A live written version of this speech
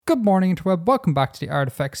Good morning, interweb. Welcome back to the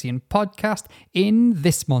Artifexian podcast. In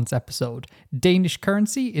this month's episode, Danish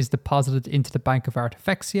currency is deposited into the Bank of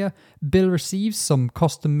Artifexia. Bill receives some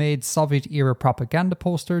custom-made Soviet-era propaganda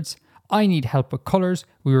posters. I need help with colours.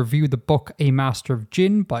 We review the book A Master of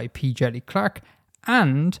Gin by P. Jelly Clark.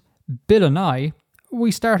 And Bill and I,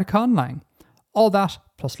 we start a conlang. All that,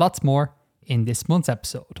 plus lots more, in this month's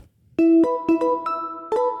episode.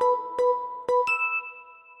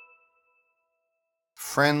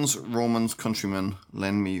 Friends, Romans, countrymen,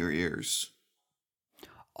 lend me your ears.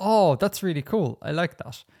 Oh, that's really cool. I like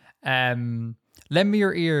that. Lend me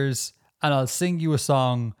your ears and I'll sing you a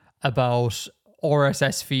song about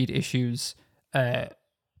RSS feed issues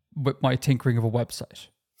with my tinkering of a website.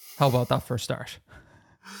 How about that for a start?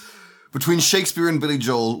 Between Shakespeare and Billy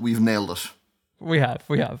Joel, we've nailed it. We have.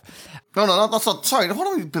 No, that's not. Sorry, what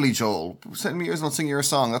am I Billy Joel? Send me yours and I'll sing you a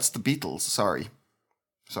song. That's the Beatles. Sorry.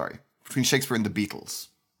 Between Shakespeare and the Beatles.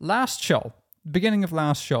 Beginning of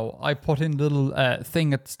last show, I put in a little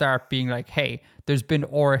thing at the start being like, hey, there's been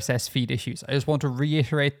RSS feed issues. I just want to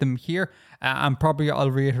reiterate them here, and probably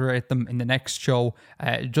I'll reiterate them in the next show,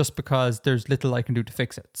 just because there's little I can do to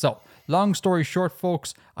fix it. So, long story short,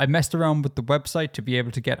 folks, I messed around with the website to be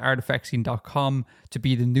able to get artifexian.com to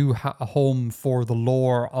be the new home for the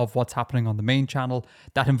lore of what's happening on the main channel.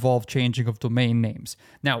 That involved changing of domain names.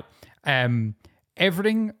 Now,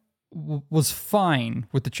 everything was fine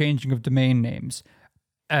with the changing of domain names,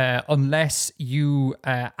 unless you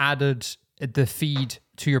added the feed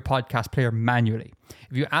to your podcast player manually.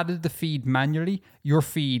 If you added the feed manually, your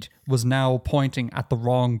feed was now pointing at the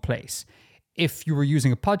wrong place. If you were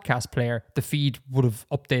using a podcast player, the feed would have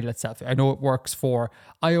updated itself. I know it works for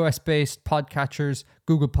iOS-based podcatchers,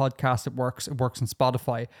 Google Podcasts, it works on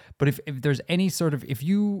Spotify. But if there's any sort of, if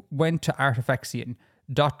you went to Artifexian.com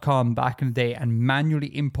back in the day and manually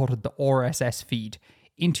inputted the RSS feed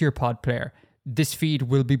into your pod player, this feed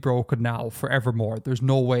will be broken now forevermore. There's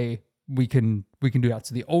no way we can do that.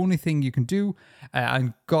 So the only thing you can do,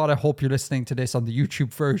 and God, I hope you're listening to this on the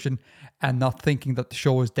YouTube version and not thinking that the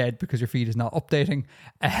show is dead because your feed is not updating.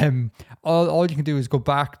 All you can do is go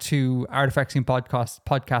back to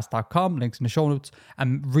artifexianpodcast.com, links in the show notes,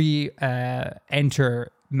 and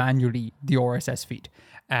enter manually the RSS feed.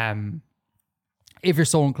 If you're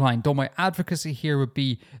so inclined, though my advocacy here would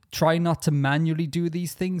be try not to manually do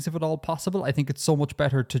these things if at all possible. I think it's so much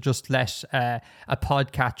better to just let a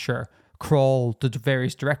podcatcher crawl to the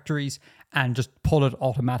various directories and just pull it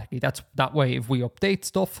automatically. That way, if we update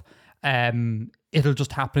stuff, it'll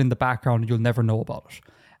just happen in the background and you'll never know about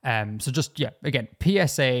it. So just, again,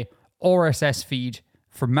 PSA, RSS feed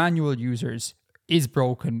for manual users is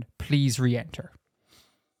broken. Please re-enter.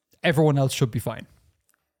 Everyone else should be fine.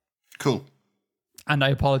 Cool. And I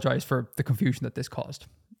apologize for the confusion that this caused.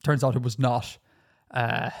 Turns out it was not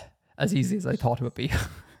as easy as I thought it would be.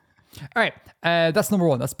 All right, that's number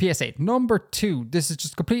one. That's PSA. Number two, this is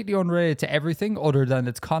just completely unrelated to everything other than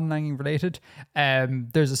it's conlanging related.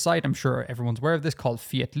 There's a site, I'm sure everyone's aware of this, called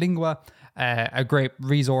Fiat Lingua. A great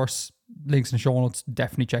resource. Links in the show notes.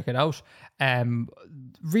 Definitely check it out.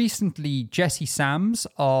 Recently, Jessie Sams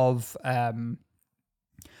of, I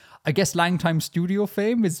guess, Langtime Studio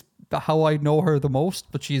fame is how I know her the most,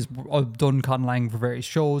 but she's done conlang for various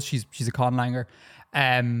shows. She's a conlanger.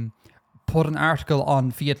 Put an article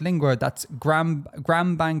on Fiat Lingua that's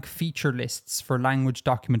Grambank feature lists for language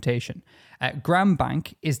documentation.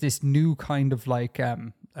 Grambank is this new kind of like,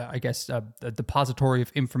 I guess, a depository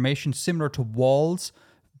of information similar to Walls.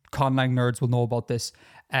 Conlang nerds will know about this.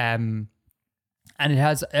 And it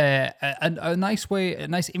has a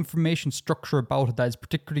nice information structure about it that is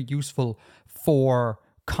particularly useful for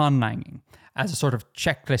conlanging as a sort of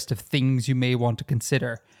checklist of things you may want to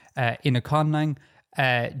consider in a conlang.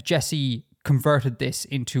 Jessie converted this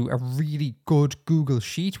into a really good Google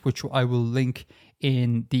sheet, which I will link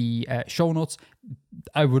in the show notes.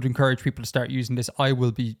 I would encourage people to start using this. I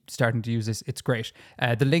will be starting to use this. It's great.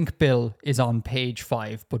 The link, Bill, is on page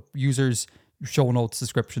 5, but users, show notes,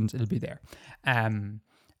 descriptions, it'll be there. And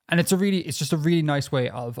it's just a really nice way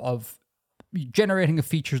of generating a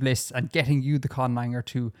features list and getting you, the conlanger,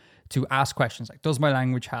 to ask questions like, does my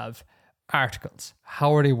language have articles?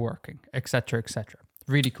 How are they working? Etc. etc.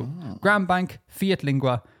 Really cool. Grambank, Fiat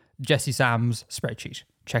Lingua, Jessie Sams spreadsheet.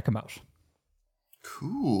 Check them out.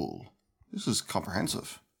 Cool. This is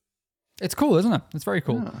comprehensive. It's cool, isn't it? It's very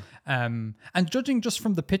cool. Yeah. And judging just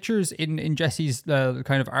from the pictures in Jessie's kind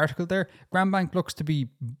of article there, Grambank looks to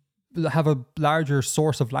have a larger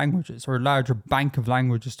source of languages or a larger bank of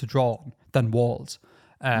languages to draw on than Walls,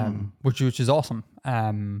 which is awesome.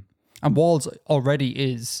 And Walls already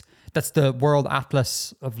is. That's the World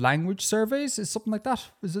Atlas of Language Surveys, is something like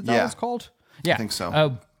that. Is it that what it's called? Yeah, I think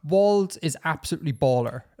so. WALD is absolutely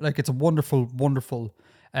baller. Like, it's a wonderful, wonderful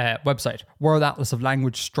website. World Atlas of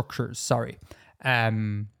Language Structures, sorry.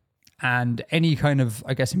 And any kind of,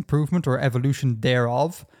 I guess, improvement or evolution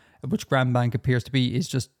thereof, which Grand Bank appears to be, is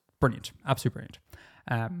just brilliant. Absolutely brilliant.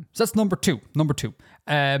 So that's number two. Number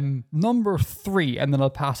 3, and then I'll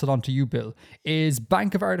pass it on to you, Bill, is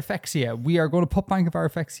Bank of Artifexia. We are going to put Bank of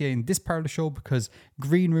Artifexia in this part of the show because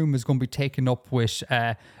Green Room is going to be taken up with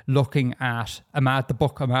looking at the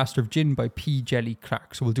book A Master of Gin by P. Jelly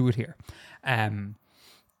Clark. So we'll do it here.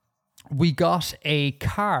 We got a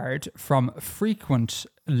card from frequent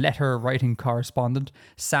letter writing correspondent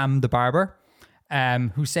Sam the Barber,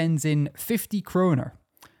 who sends in 50 kroner,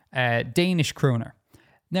 Danish kroner.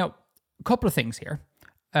 Now, a couple of things here.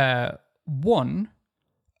 One,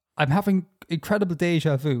 I'm having incredible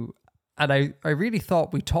deja vu, and I really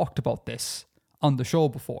thought we talked about this on the show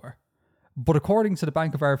before. But according to the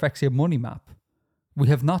Bank of Arifexia money map, we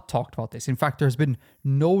have not talked about this. In fact, there's been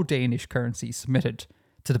no Danish currency submitted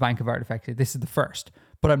to the Bank of Artifexia. This is the first.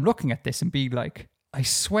 But I'm looking at this and being like, I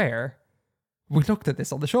swear we looked at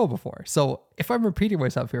this on the show before. So if I'm repeating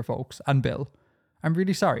myself here, folks, and Bill, I'm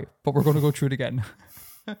really sorry, but we're going to go through it again.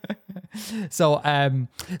 So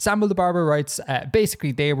Samuel the Barber writes,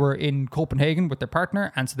 basically they were in Copenhagen with their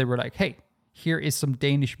partner, and so they were like, hey, here is some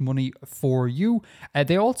Danish money for you.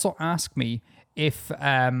 They also asked me if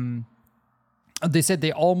they said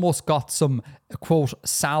they almost got some, quote,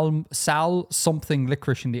 sal something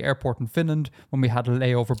licorice in the airport in Finland when we had a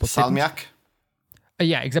layover, but Salmiak?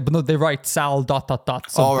 Yeah, exactly. But no, they write sal ...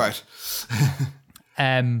 All right.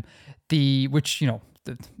 Which, you know,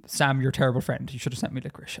 Sam, your terrible friend. You should have sent me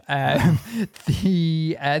licorice.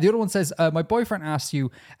 The other one says, my boyfriend asked you,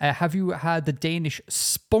 have you had the Danish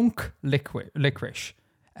spunk licorice?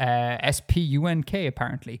 Spunk,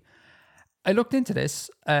 apparently. I looked into this.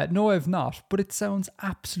 No, I've not, but it sounds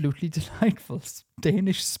absolutely delightful.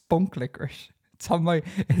 Danish spunk licorice. It's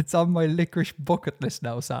on my licorice bucket list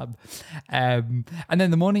now, Sam. And then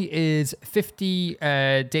the money is 50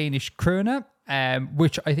 Danish krone.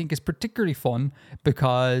 Which I think is particularly fun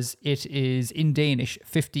because it is in Danish.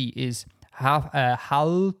 50 is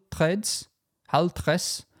halvtreds, I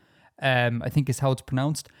think is how it's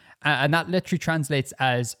pronounced. And that literally translates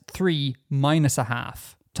as 3 minus a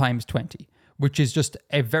half times 20, which is just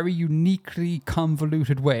a very uniquely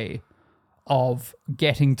convoluted way of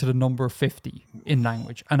getting to the number 50 in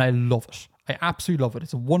language. And I love it. I absolutely love it.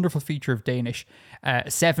 It's a wonderful feature of Danish.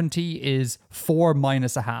 70 is 4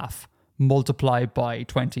 minus a half multiplied by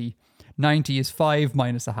 20. 90 is 5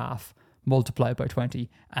 minus a half multiplied by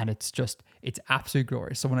 20. And it's absolutely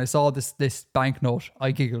glorious. So when I saw this banknote,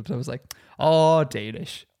 I giggled. I was like, oh,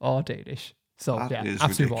 Danish. So that is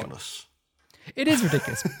absolutely ridiculous. It is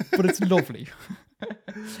ridiculous, but it's lovely.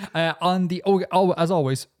 As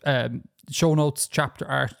always, show notes, chapter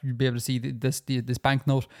art, you'll be able to see this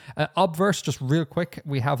banknote. Obverse, just real quick,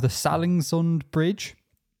 we have the Sallingsund Bridge,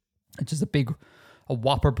 which is a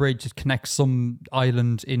whopper bridge that connects some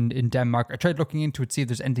island in Denmark. I tried looking into it, see if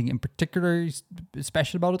there's anything in particular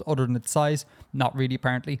special about it other than its size. Not really,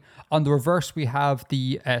 apparently. On the reverse, we have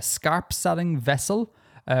the Skarpsalling vessel,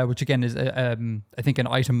 which again is, I think, an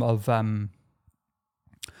item of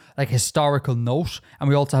like historical note. And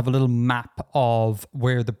we also have a little map of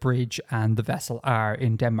where the bridge and the vessel are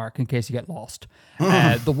in Denmark in case you get lost.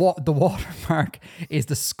 The watermark is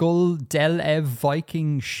the Skuld Delev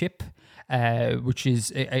Viking ship, which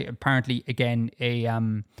is apparently, again, a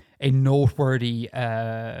noteworthy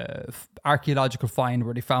archaeological find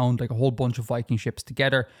where they found like a whole bunch of Viking ships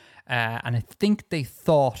together. And I think they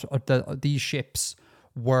thought these ships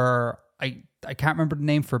were, I can't remember the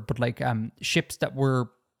name for it, but like ships that were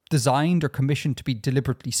designed or commissioned to be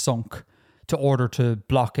deliberately sunk to order to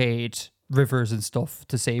blockade rivers and stuff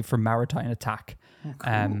to save from maritime attack. Oh,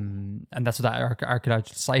 cool. And that's what that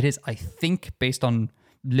archaeological site is, I think, based on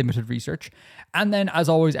limited research. And then, as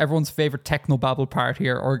always, everyone's favorite techno babble part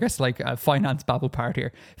here, or I guess like a finance babble part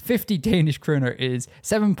here. 50 Danish kroner is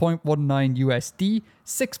 7.19 USD,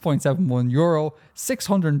 6.71 euro,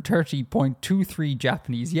 630.23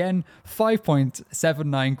 Japanese yen,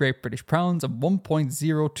 5.79 Great British pounds, and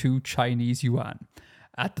 1.02 Chinese yuan.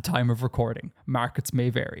 At the time of recording, markets may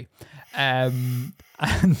vary. And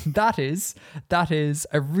that is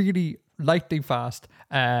a really lightning fast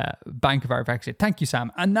Bank of Arifexia. Thank you,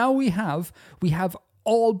 Sam. And now we have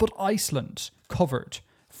all but Iceland covered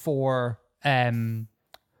for the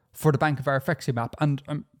Bank of Arifexia map. And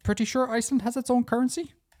I'm pretty sure Iceland has its own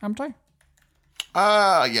currency, haven't I?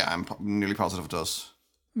 Yeah, I'm nearly positive it does.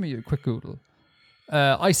 Let me do a quick Google.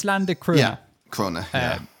 Icelandic krona. Yeah, krona.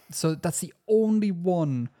 Yeah. So that's the only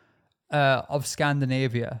one of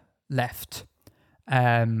Scandinavia left.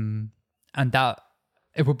 And that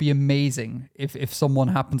it would be amazing if someone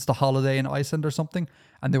happens to holiday in Iceland or something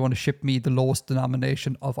and they want to ship me the lowest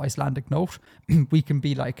denomination of Icelandic note. We can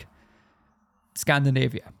be like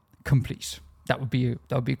Scandinavia complete. That would be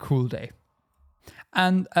a cool day.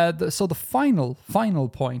 And so the final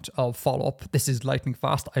point of follow-up, this is lightning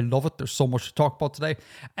fast, I love it, there's so much to talk about today,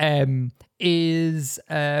 is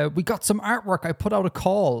we got some artwork. I put out a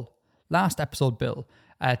call last episode, Bill,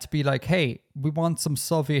 to be like, hey, we want some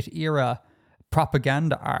Soviet-era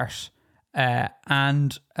propaganda art,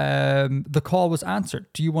 and the call was answered.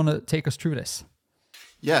 Do you want to take us through this?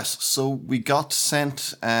 Yes, so we got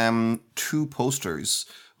sent 2 posters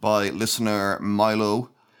by listener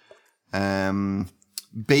Milo,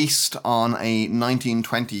 based on a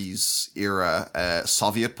 1920s era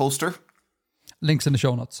Soviet poster. Links in the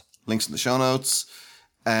show notes.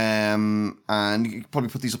 And you can probably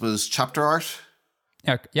put these up as chapter art.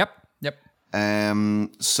 Yep.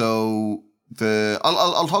 So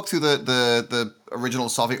I'll talk through the original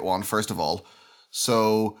Soviet one first of all.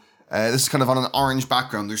 So this is kind of on an orange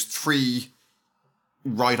background. There's 3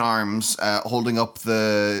 right arms holding up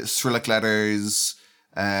the Cyrillic letters.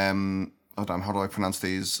 Oh damn! How do I pronounce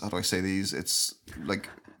these? How do I say these? It's like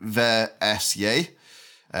VSY.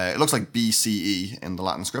 It looks like BCE in the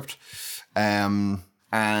Latin script. And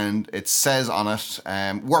it says on it,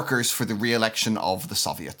 "Workers for the re-election of the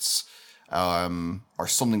Soviets," or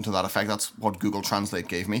something to that effect. That's what Google Translate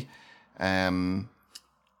gave me.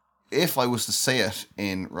 If I was to say it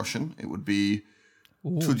in Russian, it would be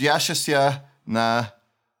 "Trudyashchaya na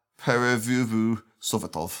perevyvu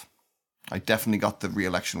Sovetov." I definitely got the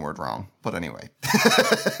re-election word wrong, but anyway.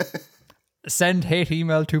 Send hate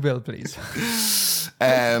email to Bill, please.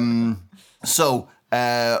 So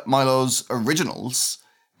Milo's originals,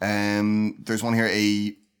 there's one here,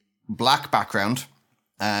 a black background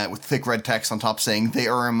with thick red text on top saying "They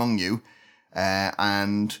are among you,"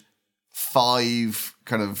 and 5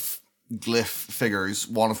 kind of glyph figures,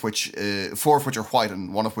 4 of which are white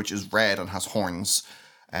and 1 of which is red and has horns.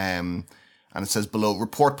 And it says below,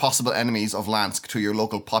 "Report possible enemies of Lansk to your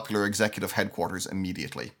local popular executive headquarters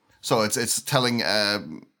immediately." So it's telling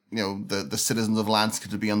the citizens of Lansk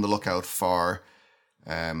to be on the lookout for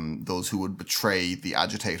those who would betray the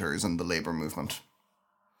agitators and the labor movement.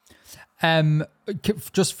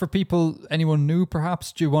 Just for people, anyone new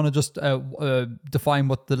perhaps, do you want to just define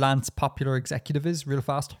what the Lansk popular executive is real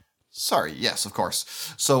fast? Sorry, yes, of course.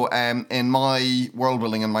 So in my world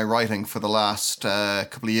building and my writing for the last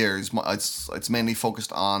couple of years, it's mainly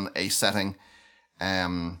focused on a setting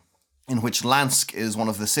in which Lansk is one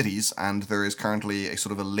of the cities, and there is currently a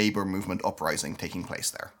sort of a labor movement uprising taking place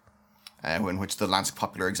there, in which the Lansk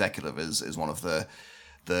Popular Executive is one of the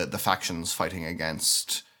factions fighting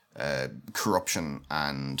against corruption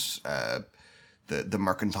and the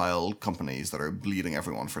mercantile companies that are bleeding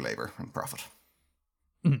everyone for labor and profit.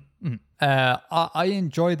 I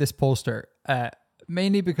enjoy this poster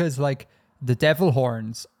mainly because like the devil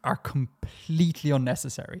horns are completely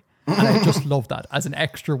unnecessary, and I just love that as an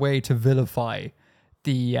extra way to vilify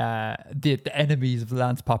the enemies of the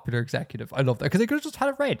Lansk Popular Executive. I love that because they could have just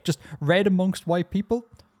had it just red amongst white people.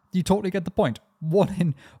 You totally get the point.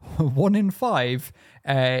 1 in 5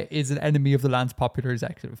 is an enemy of the Lansk Popular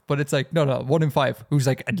Executive, but it's like no 1 in 5 who's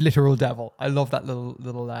like a literal devil. I love that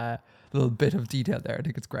little bit of detail there. I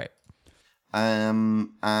think it's great. So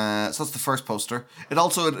that's the first poster. It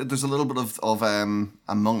also there's a little bit of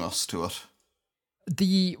Among Us to it.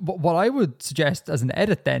 What I would suggest as an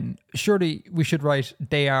edit then, surely we should write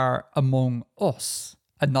 "They are among us"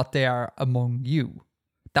 and not "They are among you."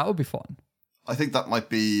 That would be fun. I think that might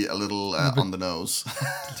be a little on the nose.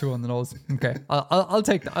 Too on the nose. Okay, I'll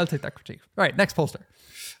take that. I'll take that critique. All right, next poster.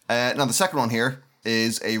 Now the second one here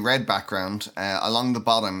is a red background. Along the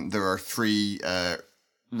bottom, there are 3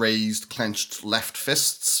 raised, clenched left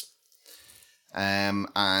fists. And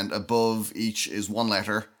above each is 1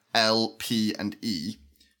 letter, L, P, and E,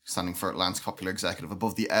 standing for Lansk Popular Executive.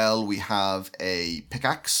 Above the L, we have a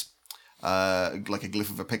pickaxe, like a glyph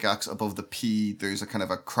of a pickaxe. Above the P, there's a kind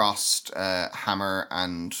of a crossed hammer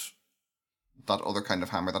and that other kind of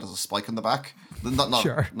hammer that has a spike in the back.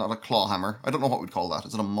 Sure. Not a claw hammer. I don't know what we'd call that.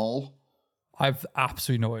 Is it a maul? I've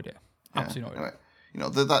absolutely no idea. Absolutely no idea.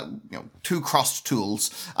 Anyway, 2 crossed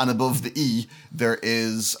tools, and above the E there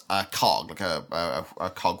is a cog, like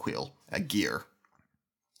a cog wheel, a gear.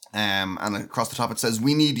 And across the top it says,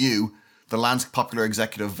 "We need you. The Lansk Popular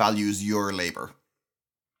Executive values your labor."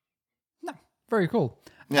 No, very cool.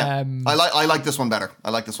 Yeah, I like this one better.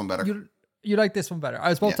 You like this one better. I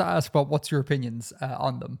was about to ask about what's your opinions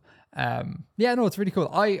on them. No, it's really cool.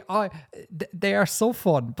 They are so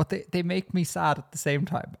fun, but they make me sad at the same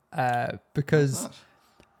time. Because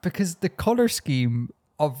the color scheme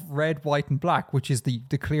of red, white, and black, which is the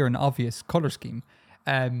clear and obvious color scheme,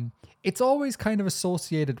 it's always kind of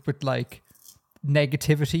associated with like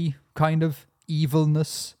negativity, kind of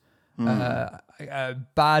evilness,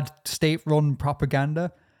 bad state-run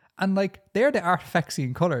propaganda. And like, they're the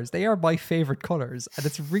Artifexian colors. They are my favorite colors. And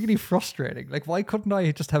it's really frustrating. Like, why couldn't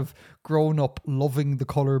I just have grown up loving the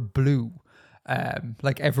color blue?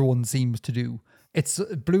 Like everyone seems to do.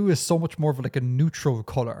 Blue is so much more of like a neutral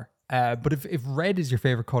color. But if red is your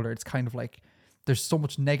favorite color, it's kind of like there's so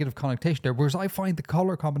much negative connotation there. Whereas I find the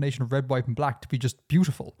color combination of red, white, and black to be just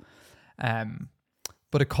beautiful.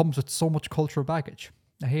 But it comes with so much cultural baggage.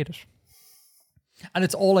 I hate it. And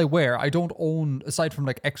it's all I wear. I don't own, aside from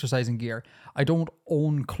like exercising gear, I don't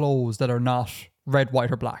own clothes that are not red,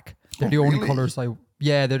 white, or black. They're the only colors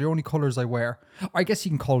they're the only colors I wear. I guess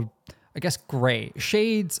you can call, grey.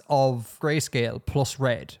 Shades of grayscale plus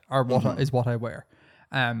red are is what I wear.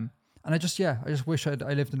 And I just wish I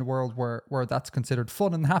lived in a world where that's considered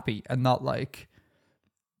fun and happy and not like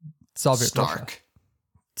Soviet Russia.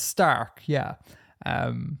 Stark, yeah.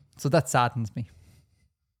 So that saddens me.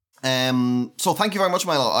 So thank you very much,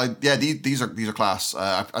 Milo. These are class.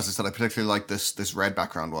 As I said, I particularly like this red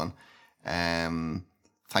background one.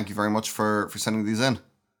 Thank you very much for sending these in.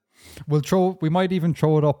 We might even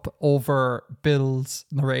throw it up over Bill's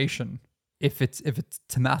narration if it's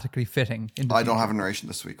thematically fitting. I don't have a narration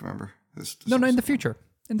this week. Remember? In the future.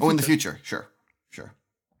 In the future, sure.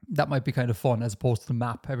 That might be kind of fun as opposed to the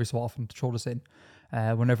map every so often to throw this in.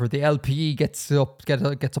 Whenever the LPE gets up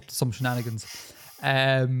to some shenanigans.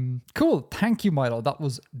 Cool. Thank you, Milo. That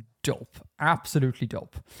was dope. Absolutely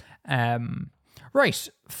dope. Right.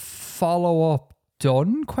 Follow up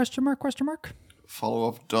done? Question mark? Follow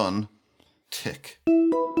up done. Tick.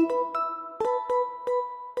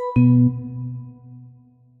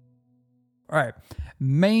 All right.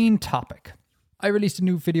 Main topic. I released a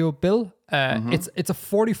new video, Bill. It's a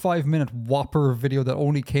 45-minute whopper video that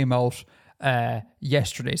only came out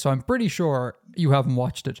yesterday, so I'm pretty sure you haven't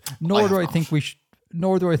watched it. Nor do I think we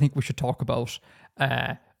should talk about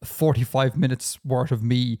 45 minutes worth of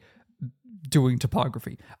me doing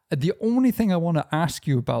topography. The only thing I want to ask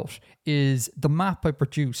you about is the map I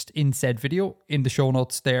produced in said video in the show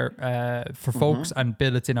notes there for folks, and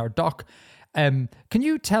Bill, it's in our doc. Can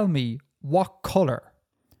you tell me what color,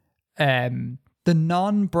 the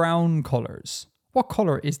non-brown colors, what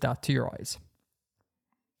color is that to your eyes?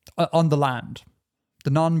 On the land, the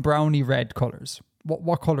non-browny red colors.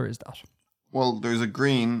 What color is that? Well, there's a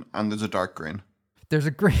green and there's a dark green. There's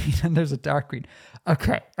a green and there's a dark green.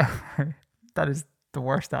 Okay. That is the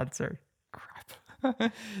worst answer.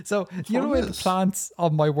 Crap. So, you know the plants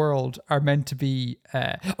of my world are meant to be...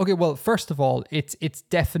 okay, well, first of all, it's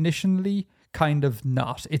definitionally kind of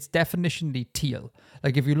not. It's definitionally teal.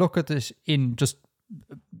 Like, if you look at this in just...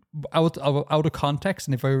 out of context,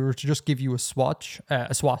 and if I were to just give you a swatch,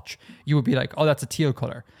 you would be like, oh, that's a teal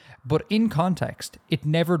color. But in context, it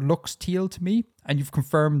never looks teal to me, and you've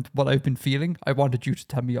confirmed what I've been feeling. I wanted you to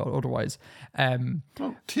tell me otherwise.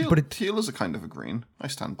 Teal is a kind of a green. I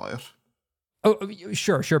stand by it. Oh,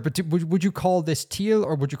 sure. But would you call this teal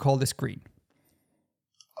or would you call this green?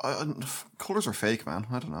 Colors are fake, man.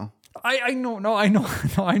 I don't know.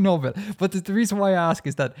 I know, but the reason why I ask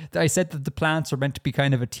is that I said that the plants are meant to be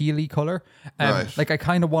kind of a tealy color. Right. Like, I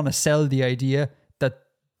kind of want to sell the idea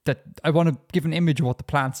that I want to give an image of what the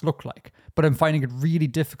plants look like, but I'm finding it really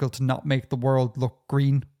difficult to not make the world look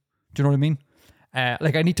green. Do you know what I mean?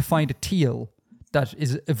 Like, I need to find a teal that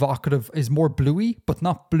is evocative, is more bluey, but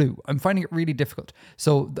not blue. I'm finding it really difficult.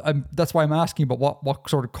 So that's why I'm asking about what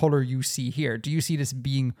sort of color you see here. Do you see this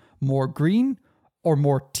being more green or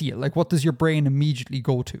more teal? Like, what does your brain immediately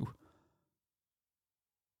go to?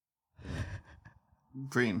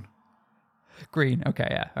 Green. Okay,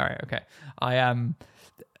 yeah. All right, okay.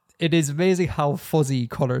 It is amazing how fuzzy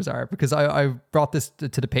colors are, because I brought this to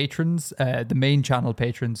the patrons, the main channel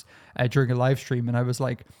patrons, during a live stream, and I was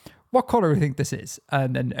like, what color do you think this is?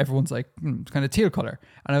 And then everyone's like, it's kind of teal color.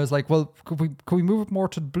 And I was like, well, could we move it more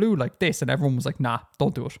to blue like this? And everyone was like, nah,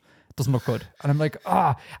 don't do it. It doesn't look good. And I'm like,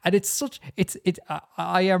 and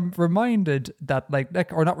I am reminded that,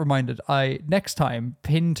 next time,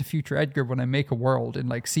 pin to future Edgar when I make a world in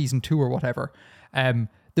like season 2 or whatever,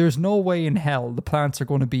 there's no way in hell the plants are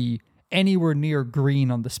going to be anywhere near green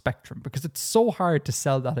on the spectrum, because it's so hard to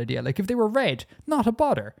sell that idea. Like, if they were red, not a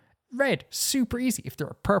bother. red, super easy. If they're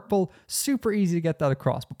a purple, super easy to get that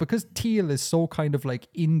across. But because teal is so kind of like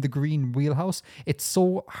in the green wheelhouse, it's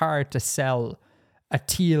so hard to sell a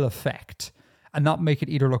teal effect and not make it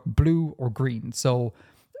either look blue or green. So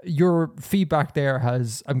your feedback there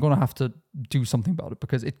I'm going to have to do something about it,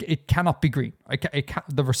 because it cannot be green.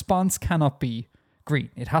 The response cannot be green.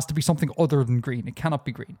 It has to be something other than green. It cannot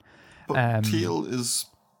be green. But teal is...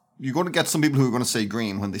 You're going to get some people who are going to say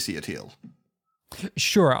green when they see a teal.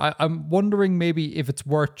 Sure. I'm wondering maybe if it's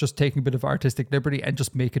worth just taking a bit of artistic liberty and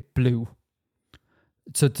just make it blue.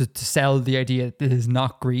 So to sell the idea that it is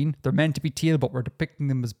not green. They're meant to be teal, but we're depicting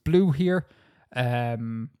them as blue here.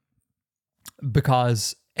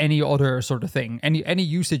 Because any other sort of thing, any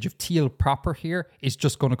usage of teal proper here is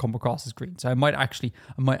just going to come across as green. So I might actually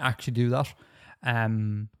do that.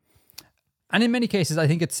 And in many cases, I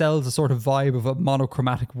think it sells a sort of vibe of a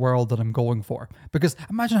monochromatic world that I'm going for. Because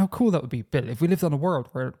imagine how cool that would be, Bill, if we lived on a world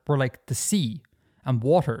where like the sea and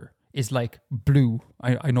water is like blue.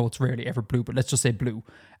 I know it's rarely ever blue, but let's just say blue.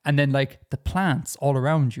 And then like the plants all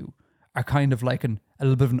around you are kind of like a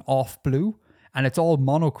little bit of an off blue, and it's all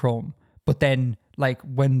monochrome. But then like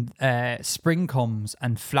when spring comes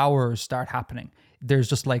and flowers start happening, there's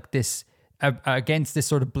just like this, against this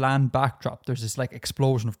sort of bland backdrop, there's this like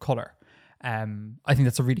explosion of color. I think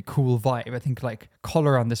that's a really cool vibe. I think like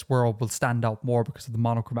color on this world will stand out more because of the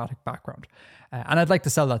monochromatic background. And I'd like to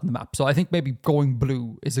sell that in the map. So I think maybe going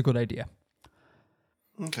blue is a good idea.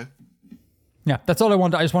 Okay. Yeah, that's all I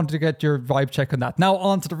wanted. I just wanted to get your vibe check on that. Now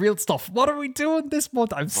on to the real stuff. What are we doing this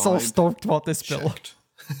month? I'm so stoked about this, Bill.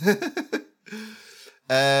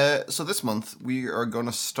 So this month we are going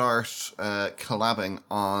to start collabing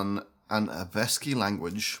on an Abheski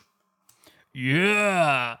language.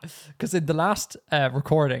 Yeah, because in the last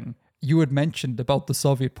recording, you had mentioned about the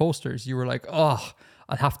Soviet posters. You were like, oh,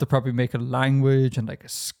 I'd have to probably make a language and like a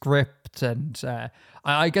script. And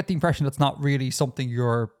I get the impression that's not really something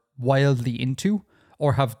you're wildly into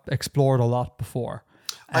or have explored a lot before.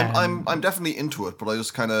 I'm definitely into it, but I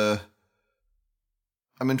just kind of...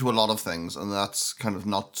 I'm into a lot of things, and that's kind of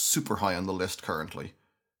not super high on the list currently.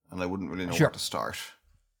 And I wouldn't really know where to start.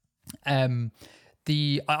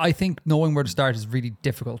 I think knowing where to start is really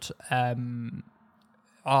difficult.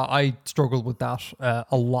 I struggled with that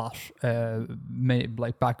a lot,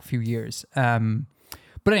 like back a few years.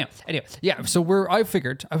 But anyway, yeah. So I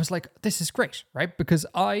figured, I was like, this is great, right? Because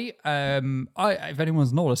I, if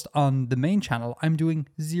anyone's noticed, on the main channel, I'm doing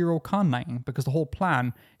zero conlanging, because the whole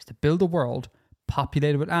plan is to build a world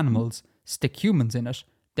populated with animals, stick humans in it,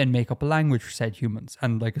 then make up a language for said humans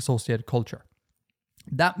and like associated culture.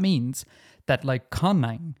 That means that like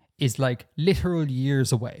conlang is like literal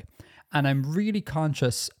years away. And I'm really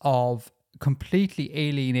conscious of completely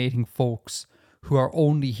alienating folks who are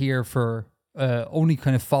only here for, only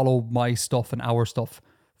kind of follow my stuff and our stuff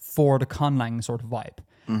for the conlang sort of vibe.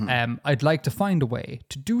 Mm-hmm. I'd like to find a way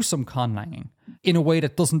to do some conlanging in a way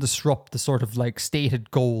that doesn't disrupt the sort of like stated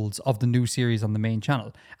goals of the new series on the main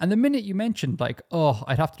channel. And the minute you mentioned like, oh,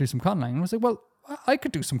 I'd have to do some conlanging, I was like, well, I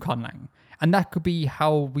could do some conlanging. And that could be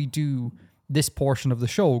how we do this portion of the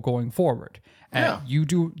show going forward. You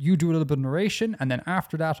do a little bit of narration, and then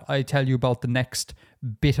after that, I tell you about the next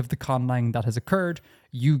bit of the conlang that has occurred.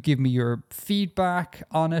 You give me your feedback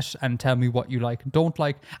on it and tell me what you like and don't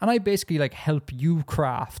like. And I basically like help you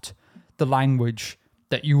craft the language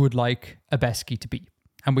that you would like Abheski to be.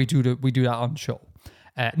 And we do that on the show.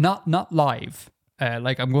 Not live.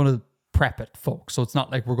 Like I'm going to prep it, folks. So it's not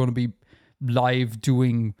like we're going to be live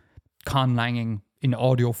doing conlanging in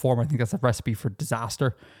audio form. I think that's a recipe for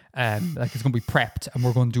disaster. Like it's going to be prepped, and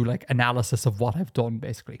we're going to do like analysis of what I've done,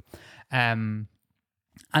 basically. And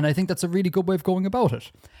I think that's a really good way of going about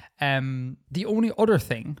it. The only other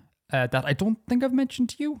thing that I don't think I've mentioned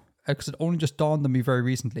to you, because it only just dawned on me very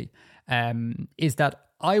recently, is that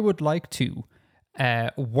I would like to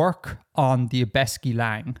work on the Abheski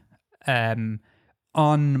Lang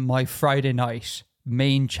on my Friday night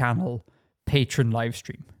main channel patron live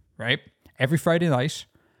stream, right? Every Friday night,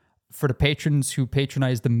 for the patrons who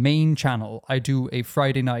patronize the main channel, I do a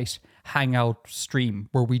Friday night hangout stream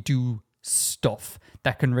where we do stuff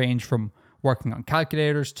that can range from working on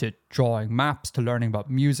calculators to drawing maps to learning about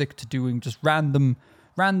music to doing just random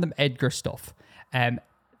Edgar stuff.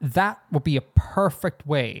 That would be a perfect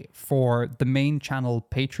way for the main channel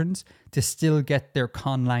patrons to still get their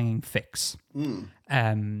conlanging fix.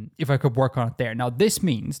 If I could work on it there. Now, this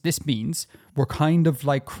means we're kind of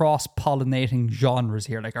like cross-pollinating genres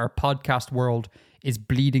here. Like our podcast world is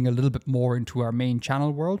bleeding a little bit more into our main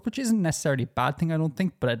channel world, which isn't necessarily a bad thing, I don't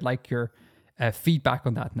think, but I'd like your feedback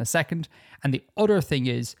on that in a second. And the other thing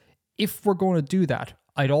is, if we're going to do that,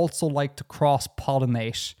 I'd also like to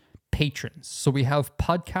cross-pollinate patrons. So we have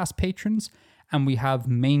podcast patrons and we have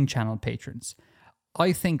main channel patrons.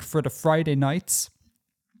 I think for the Friday nights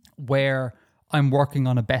where I'm working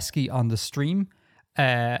on Abheski on the stream,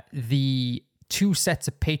 the 2 sets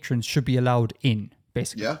of patrons should be allowed in,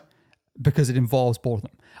 basically. Yeah. Because it involves both of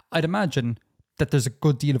them. I'd imagine that there's a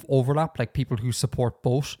good deal of overlap, like people who support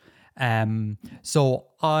both. So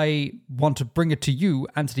I want to bring it to you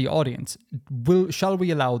and to the audience. Shall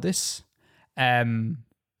we allow this?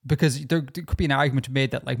 Because there could be an argument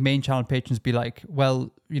made that like main channel patrons be like,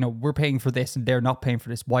 well, we're paying for this and they're not paying for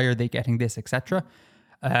this. Why are they getting this, etc.?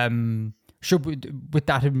 Should we, with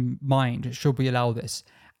that in mind, should we allow this?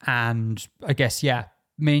 And I guess, yeah,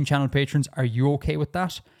 main channel patrons, are you okay with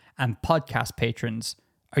that? And podcast patrons,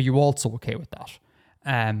 are you also okay with that?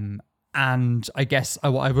 And I guess I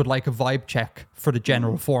would like a vibe check for the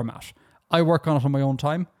general format. I work on it on my own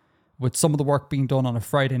time, with some of the work being done on a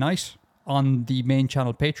Friday night on the main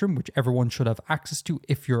channel Patreon, which everyone should have access to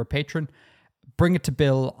if you're a patron. Bring it to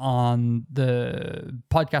Bill on the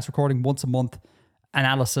podcast recording once a month,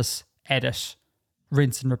 analysis, edit,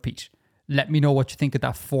 rinse and repeat. Let me know what you think of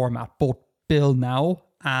that format, both Bill now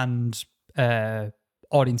and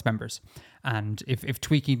audience members. And if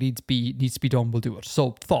tweaking needs to be done, we'll do it.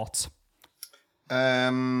 So thoughts?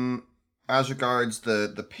 As regards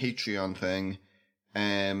the Patreon thing,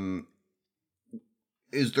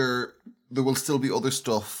 is there will still be other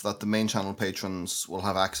stuff that the main channel patrons will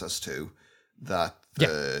have access to that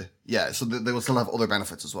so they will still have other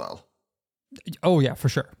benefits as well. Oh yeah, for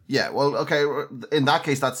sure. Yeah, well, okay, in that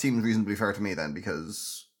case that seems reasonably fair to me then,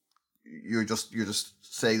 because you're just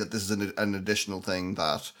saying that this is an additional thing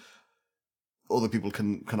that other people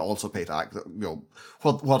can also pay to act.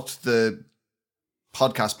 What the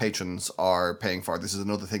podcast patrons are paying for, this is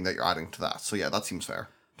another thing that you're adding to that. So yeah, that seems fair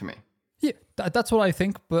to me. Yeah, that's what I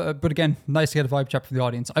think. But again, nice to get a vibe check from the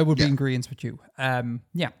audience. I would be in agreement with you.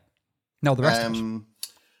 Yeah. Now the rest of it.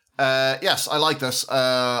 Yes, I like this.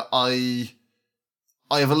 I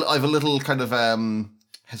have a little kind of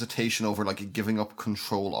hesitation over like giving up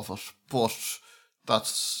control of it, but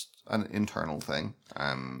that's an internal thing.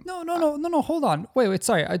 No. Hold on. Wait.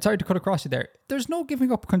 Sorry. I'm sorry to cut across you there. There's no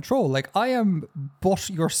giving up control. Like, I am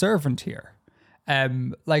but your servant here.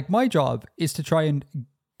 Like, my job is to try and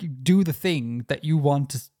do the thing that you want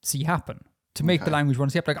to see happen, to make the language want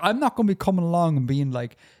to see happen. Like, I'm not going to be coming along and being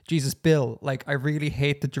like, Jesus, Bill, like, I really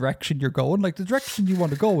hate the direction you're going. Like, the direction you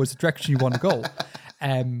want to go is the direction you want to go.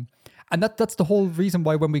 And that's the whole reason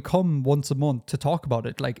why when we come once a month to talk about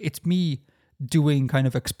it, like, it's me doing kind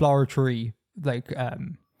of exploratory, like,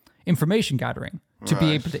 information gathering to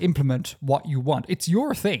be able to implement what you want. It's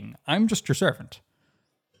your thing. I'm just your servant.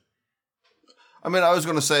 I mean, I was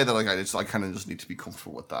going to say that like I kind of just need to be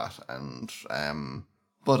comfortable with that, and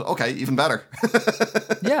but okay, even better.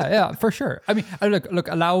 yeah, for sure. I mean, look,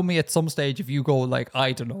 allow me at some stage if you go like,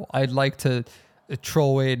 I don't know, I'd like to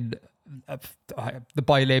throw in the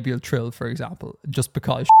bilabial trill, for example, just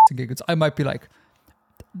because and giggles. I might be like,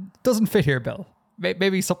 doesn't fit here, Bill.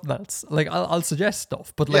 Maybe something else. Like, I'll suggest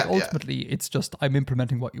stuff, but like ultimately, it's just I'm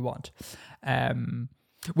implementing what you want,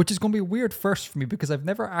 which is going to be a weird first for me because I've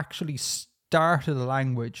never actually started a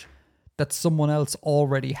language that someone else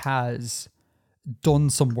already has done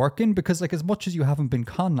some work in, because like as much as you haven't been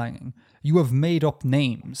conlanging, you have made up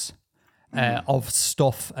names of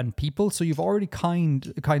stuff and people, so you've already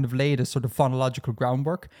kind of laid a sort of phonological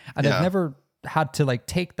groundwork, and I've never had to like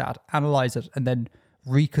take that, analyze it, and then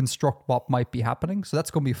reconstruct what might be happening. So that's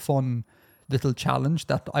going to be a fun little challenge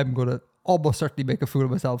that I'm going to almost certainly make a fool of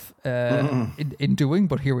myself in doing,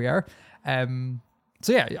 but here we are.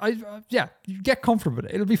 So yeah, get comfortable with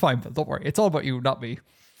it. It'll be fine, Bill. Don't worry. It's all about you, not me.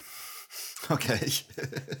 Okay.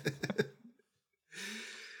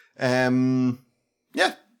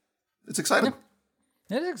 Yeah, it's exciting.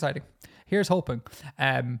 Yeah, it is exciting. Here's hoping.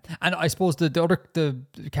 And I suppose the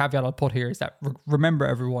caveat I'll put here is that remember,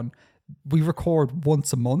 everyone, we record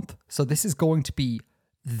once a month, so this is going to be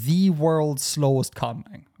the world's slowest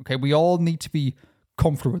conning. Okay, we all need to be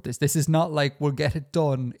comfortable with this. This is not like we'll get it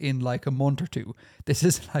done in like a month or two. This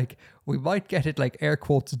is like we might get it like air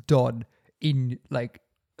quotes done in like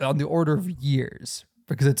on the order of years,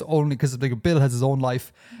 because it's only because like Bill has his own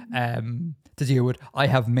life to deal with. I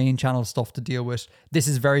have main channel stuff to deal with. This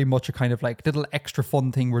is very much a kind of like little extra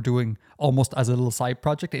fun thing we're doing almost as a little side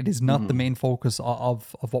project. It is not the main focus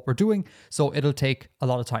of what we're doing, so it'll take a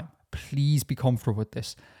lot of time. Please be comfortable with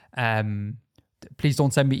this. Please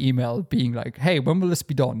don't send me email being like, hey, when will this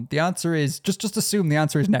be done? The answer is just assume the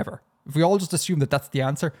answer is never. If we all just assume that that's the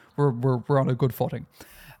answer, we're on a good footing.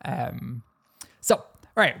 So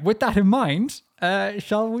right, with that in mind,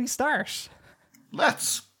 shall we start?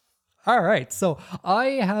 Let's. All right, so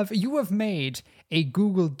you have made a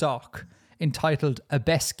Google Doc entitled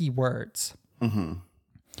Abheski Words. Mm-hmm.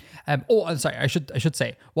 I'm sorry, I should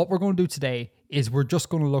say, what we're going to do today is we're just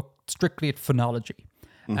going to look strictly at phonology.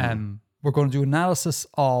 We're going to do analysis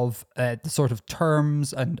of the sort of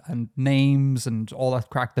terms and names and all that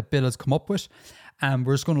crack that Bill has come up with. And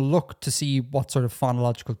we're just going to look to see what sort of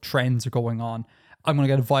phonological trends are going on. I'm going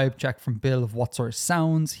to get a vibe check from Bill of what sort of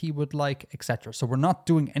sounds he would like, etc. So we're not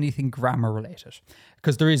doing anything grammar related,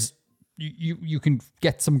 because there is, you can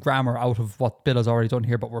get some grammar out of what Bill has already done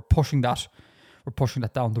here, but we're pushing that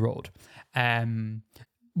down the road.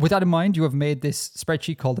 With that in mind, you have made this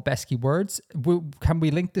spreadsheet called the Abheski Words. Can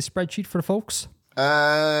we link this spreadsheet for the folks?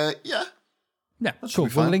 Yeah. Yeah, cool.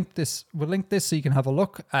 We'll link this so you can have a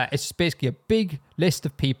look. It's basically a big list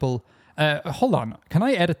of people. Hold on. Can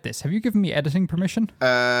I edit this? Have you given me editing permission?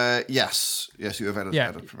 Yes. Yes, you have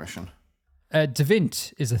edit permission.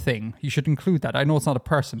 Devint is a thing. You should include that. I know it's not a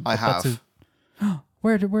person. I have.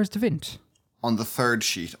 Where's Devint? On the third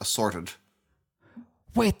sheet, assorted.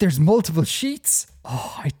 Wait, there's multiple sheets?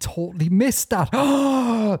 Oh, I totally missed that.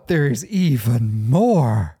 Oh, there's even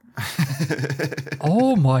more.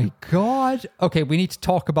 Oh my God. Okay, we need to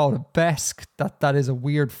talk about Abhesk. That is a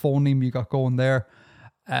weird phoneme you got going there.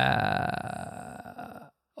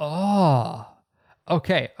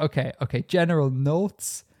 Okay. General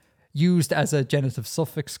notes. Used as a genitive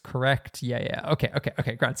suffix, correct? Yeah.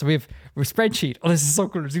 Okay, great. So we have spreadsheet. Oh, this is so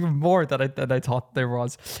cool. There's even more than I thought there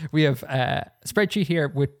was. We have a spreadsheet here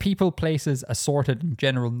with people, places, assorted, and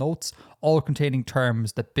general notes, all containing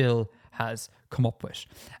terms that Bill has come up with.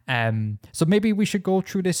 So maybe we should go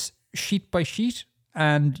through this sheet by sheet,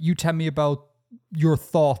 and you tell me about your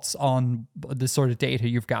thoughts on the sort of data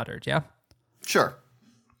you've gathered, yeah? Sure.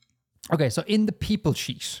 Okay, so in the people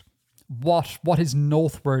sheet, what is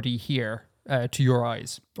noteworthy here to your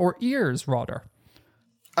eyes? Or ears, rather?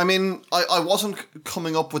 I mean, I wasn't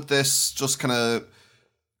coming up with this just kind of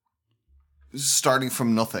starting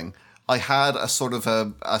from nothing. I had a sort of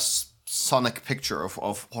a sonic picture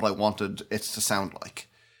of what I wanted it to sound like.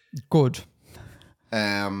 Good.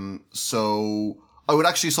 So I would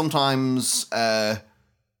actually sometimes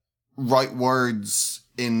write words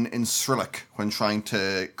in Cyrillic when trying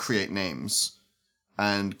to create names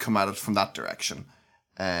and come at it from that direction.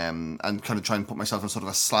 And kind of try and put myself in sort of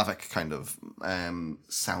a Slavic kind of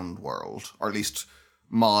sound world, or at least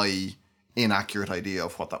my inaccurate idea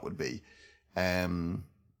of what that would be.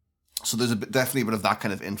 So there's definitely a bit of that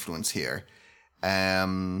kind of influence here.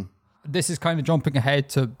 This is kind of jumping ahead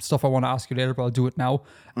to stuff I want to ask you later, but I'll do it now.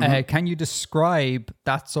 Can you describe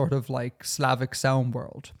that sort of like Slavic sound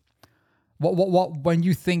world? What when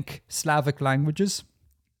you think Slavic languages,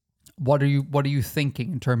 what are you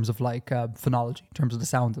thinking in terms of like phonology, in terms of the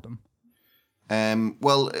sound of them?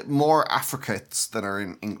 Well, more affricates than are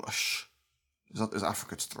in English. Is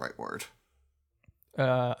affricates the right word?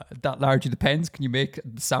 That largely depends. Can you make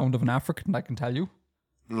the sound of an African? I can tell you.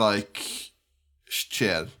 Like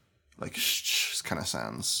shched, like sh kind of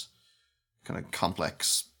sounds, kind of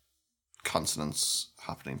complex consonants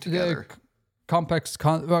happening together.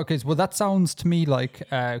 Okay, well that sounds to me like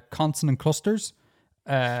consonant clusters.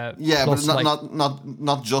 Yeah, but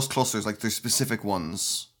not just clusters. Like there's specific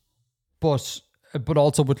ones. But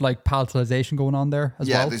also with like palatalization going on there as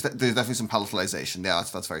well. Yeah, there's definitely some palatalization. Yeah,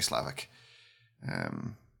 that's very Slavic.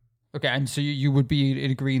 Okay, and so you would be in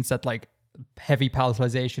agreement that like heavy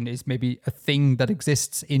palatalization is maybe a thing that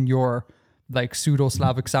exists in your like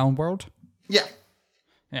pseudo-Slavic sound world? Yeah.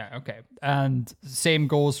 Yeah, okay. And same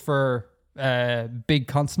goes for big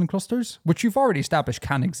consonant clusters, which you've already established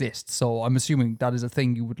can exist. So I'm assuming that is a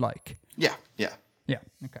thing you would like. Yeah. Yeah,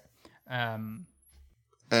 okay.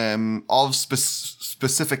 Of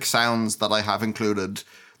specific sounds that I have included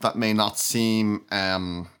that may not seem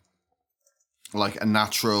like a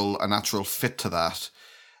natural fit to that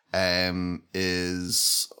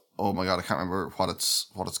is, oh my God, I can't remember what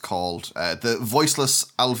it's called. The voiceless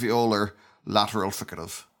alveolar lateral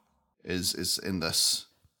fricative is in this.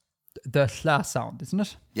 The /la sound, isn't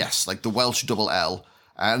it? Yes, like the Welsh double L.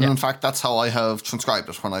 And in fact, that's how I have transcribed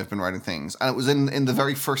it when I've been writing things. And it was in the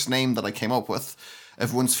very first name that I came up with,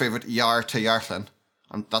 everyone's favourite Yar to Yarthlin.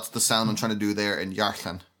 And that's the sound I'm trying to do there in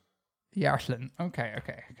Yarthlin. Yarthlin. Okay.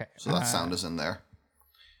 So that sound is in there.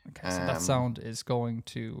 Okay, so that sound is going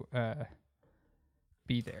to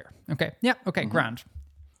be there. Okay, yeah, okay, grand.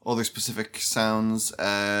 Other specific sounds,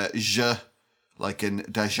 je, like in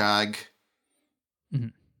dajag. Mm-hmm.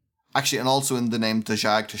 Actually, and also in the name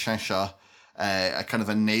dajag to shansha, a kind of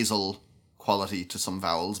a nasal quality to some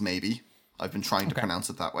vowels, maybe. I've been trying to pronounce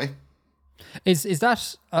it that way. Is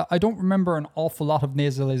that I don't remember an awful lot of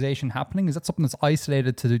nasalization happening. Is that something that's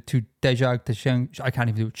isolated to Dejag, to Sheng? I can't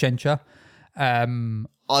even do it. Shensha. I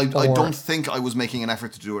don't think I was making an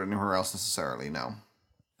effort to do it anywhere else necessarily. No.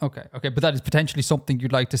 Okay, but that is potentially something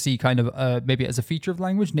you'd like to see, kind of maybe as a feature of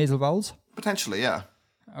language, nasal vowels. Potentially, yeah.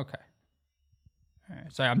 Okay. All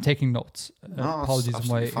right. Sorry, I'm taking notes. No, Apologies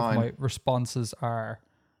if my responses are.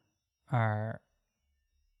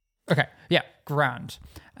 Okay, yeah, grand.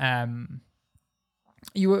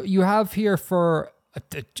 You have here for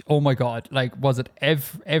oh my god, like was it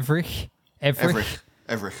Everich?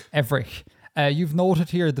 You've noted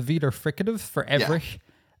here the Wieler fricative for Everich.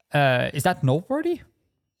 Yeah. Is that noteworthy?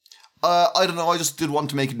 I don't know. I just did want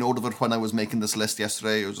to make a note of it when I was making this list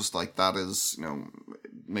yesterday. It was just like, that is,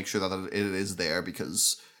 make sure that it is there,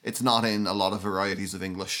 because it's not in a lot of varieties of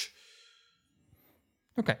English.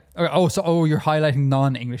 Okay. Oh, you're highlighting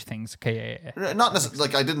non-English things. Okay, yeah. Not necessarily.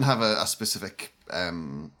 Like, I didn't have a specific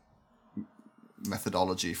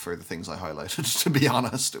methodology for the things I highlighted, to be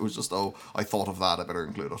honest. It was just, I thought of that, I better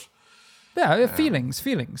include it. Yeah,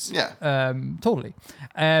 feelings. Yeah. Totally.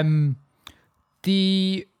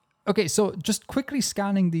 Okay, so just quickly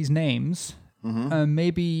scanning these names,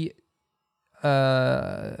 maybe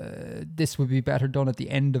this would be better done at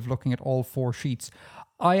the end of looking at all 4 sheets.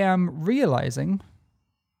 I am realizing.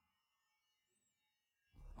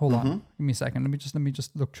 Hold on, give me a second. Let me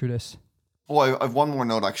just look through this. Oh, I've one more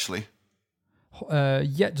note actually.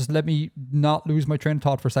 Yeah, just let me not lose my train of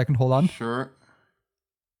thought for a second. Hold on. Sure.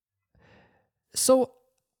 So,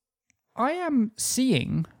 I am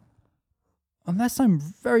seeing, unless I'm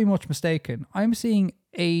very much mistaken, I'm seeing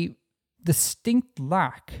a distinct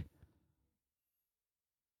lack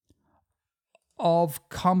of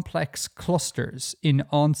complex clusters in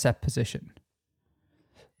onset position.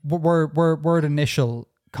 Word initial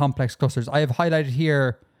complex clusters. I have highlighted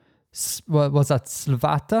here, was that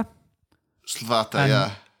Slovata? Slovata,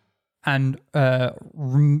 yeah. And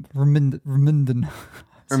Reminden.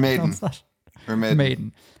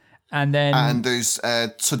 Remaden. And then... And there's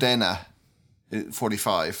Tsodena,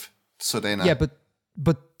 45. Tsodena. Yeah,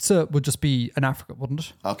 but Tso would just be an Africa, wouldn't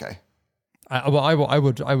it? Okay. I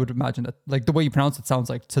would imagine that, like, the way you pronounce it sounds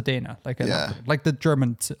like Tsodena, like the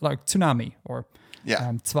German, like tsunami or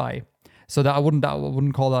zwei. So that I wouldn't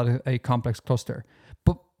call that a complex cluster.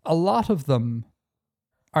 But a lot of them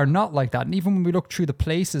are not like that. And even when we look through the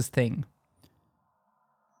places thing,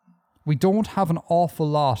 we don't have an awful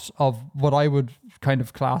lot of what I would kind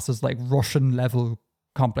of class as like Russian level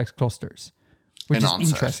complex clusters, which is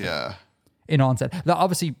interesting. Yeah. In onset. Now,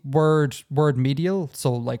 obviously, word medial,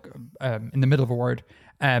 so like in the middle of a word,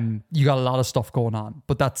 you got a lot of stuff going on.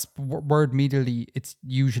 But that's word medially, it's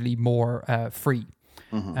usually more free.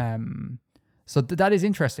 So that is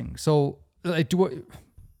interesting. So, like, do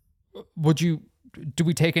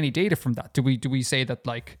we take any data from that? Do we say that,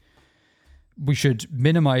 like, we should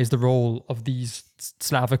minimize the role of these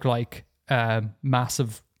Slavic like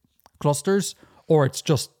massive clusters, or it's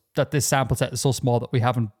just that this sample set is so small that you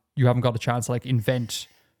haven't got a chance to like invent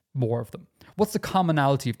more of them? What's the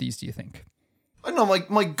commonality of these, do you think? I don't know,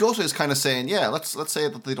 my gut is kind of saying, yeah, let's say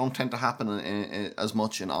that they don't tend to happen in as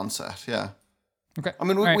much in onset, yeah. Okay. I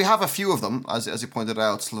mean, we have a few of them, as you pointed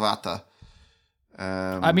out, Slovata.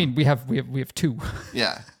 I mean, we have 2.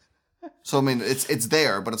 Yeah. So, I mean, it's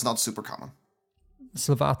there, but it's not super common.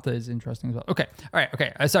 Slovata is interesting as well. Okay. All right.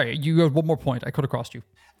 Okay. Sorry, you had one more point. I could have crossed you.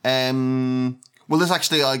 Well, this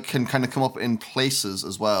actually I can kind of come up in places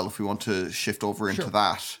as well if we want to shift over into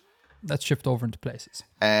that. Let's shift over into places.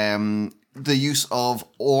 The use of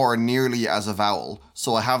or nearly as a vowel.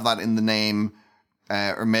 So I have that in the name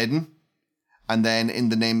Ermeden, and then in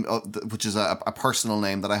the name of which is a personal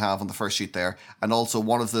name that I have on the first sheet there, and also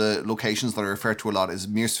one of the locations that I refer to a lot is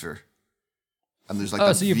Mirsver. And there's like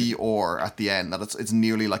that V or at the end, that it's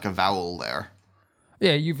nearly like a vowel there.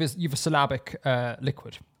 Yeah, you've a syllabic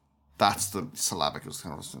liquid. That's the syllabic I was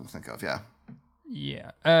going to think of, yeah.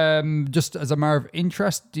 Yeah. Just as a matter of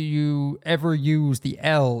interest, do you ever use the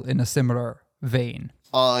L in a similar vein?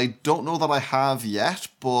 I don't know that I have yet,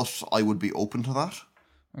 but I would be open to that.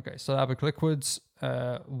 Okay, syllabic liquids,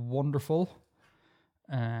 wonderful.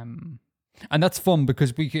 And that's fun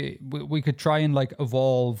because we could try and like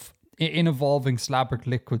evolve. In evolving syllabic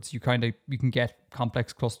liquids, you can get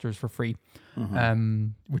complex clusters for free,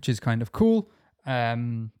 which is kind of cool.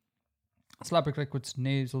 Syllabic liquids,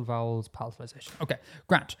 nasal vowels, palatalization. Okay,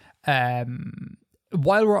 Grant.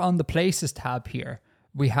 While we're on the places tab here,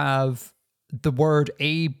 we have the word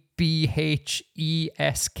Abhesk.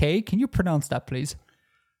 Can you pronounce that, please?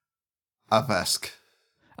 Abhesk.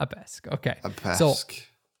 Okay. Abhesk. So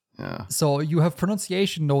Yeah. So you have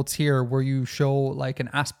pronunciation notes here where you show like an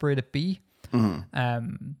aspirated B.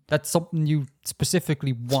 That's something you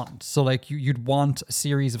specifically want. So like you'd want a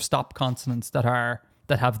series of stop consonants that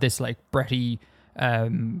have this like breathy,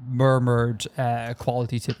 murmured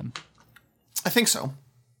quality to them. I think so.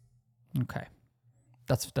 Okay.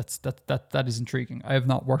 That is intriguing. I have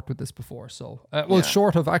not worked with this before, so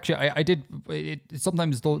short of actually, I did.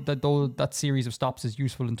 Sometimes that series of stops is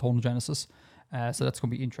useful in tonal genesis, so that's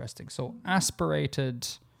going to be interesting. So aspirated.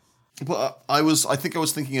 Well, I think I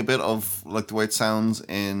was thinking a bit of like the way it sounds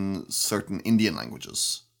in certain Indian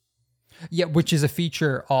languages. Yeah, which is a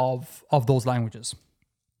feature of those languages.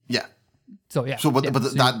 Yeah. So yeah.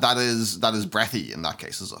 That is breathy in that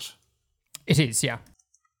case, is it? It is, yeah.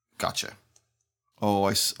 Gotcha. Oh,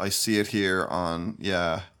 I see it here on,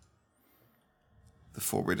 the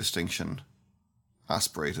four-way distinction,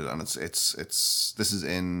 aspirated, and it's this is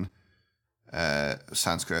in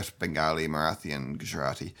Sanskrit, Bengali, Marathi, and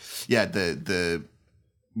Gujarati. Yeah, the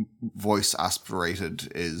voice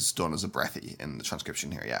aspirated is done as a breathy in the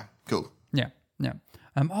transcription here. Yeah, cool. Yeah.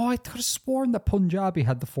 I could have sworn that Punjabi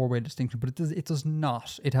had the four-way distinction, but it does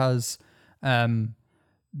not. It has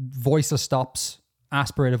voiceless stops,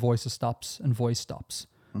 aspirated voiceless stops, and voice stops.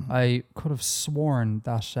 Mm-hmm. I could have sworn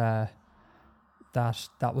that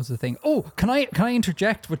that was the thing. Oh, can I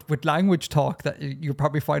interject with language talk that you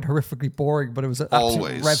probably find horrifically boring, but it was an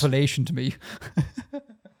absolute revelation to me.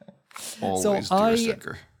 Always,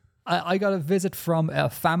 so I got a visit from a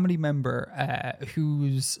family member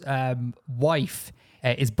whose wife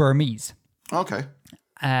is Burmese. Okay.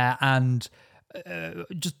 And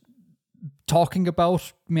just talking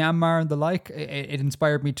about Myanmar and the like, it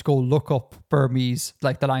inspired me to go look up Burmese,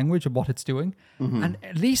 like the language and what it's doing. Mm-hmm. And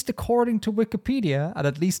at least according to Wikipedia, and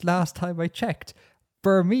at least last time I checked,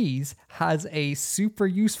 Burmese has a super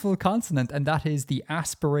useful consonant, and that is the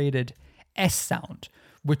aspirated S sound,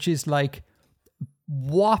 which is like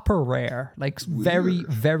whopper rare, like very,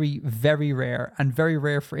 very, very rare, and very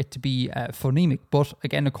rare for it to be phonemic. But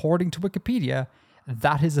again, according to Wikipedia,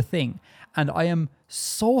 that is a thing. And I am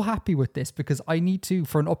so happy with this because I need to,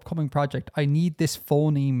 for an upcoming project, I need this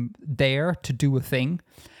phoneme there to do a thing.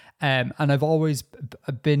 And I've always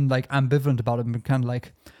been like ambivalent about it and kind of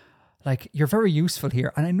like you're very useful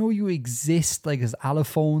here. And I know you exist like as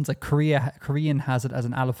allophones, like Korean has it as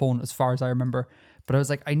an allophone as far as I remember. But I was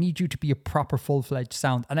like, I need you to be a proper full-fledged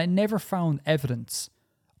sound. And I never found evidence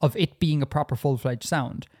of it being a proper full-fledged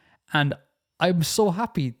sound. And I'm so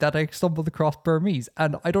happy that I stumbled across Burmese,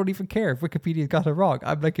 and I don't even care if Wikipedia got it wrong.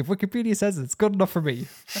 I'm like, if Wikipedia says it's good enough for me.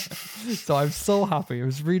 So I'm so happy. It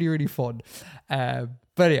was really, really fun. But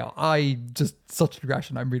yeah, such a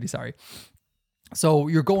regression. I'm really sorry. So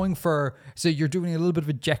you're doing a little bit of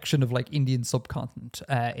ejection of like Indian subcontinent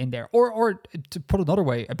in there, or to put another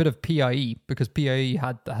way, a bit of PIE, because PIE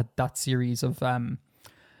had that series of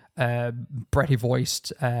breathy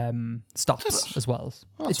voiced stops as well.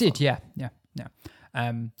 It did, yeah.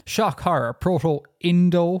 Shock horror,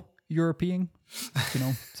 Proto-Indo-European,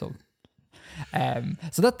 so.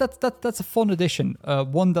 So that's a fun addition.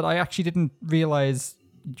 One that I actually didn't realize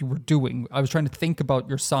you were doing. I was trying to think about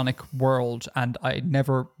your sonic world, and I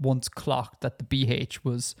never once clocked that the BH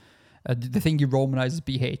was the thing you romanize as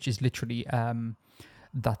BH is literally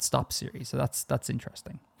that stop series. So that's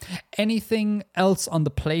interesting. Anything else on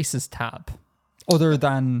the places tab other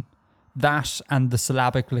than that and the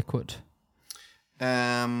syllabic liquid?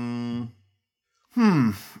 Obviously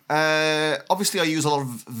I use a lot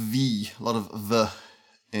of the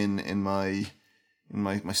in my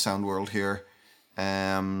sound world here.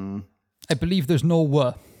 I believe there's no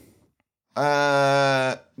w.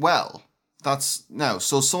 Well, that's now.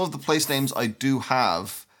 So some of the place names I do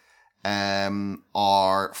have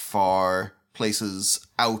are for places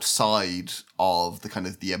outside of the kind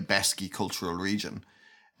of the Abheski cultural region.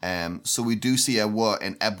 So we do see a w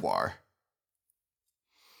in Ebwar.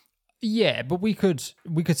 Yeah, but we could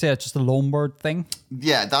say it's just a loanword thing.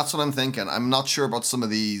 Yeah, that's what I'm thinking. I'm not sure about some of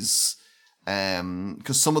these,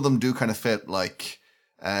 because some of them do kind of fit. Like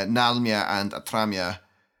Nalmia and Atramia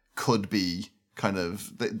could be kind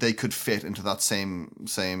of they could fit into that same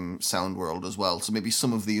sound world as well. So maybe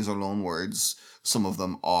some of these are loan words. Some of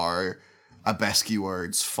them are Abheski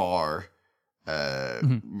words for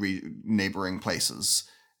neighboring places.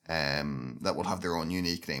 That will have their own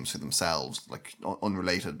unique names for themselves, like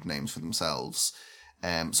unrelated names for themselves.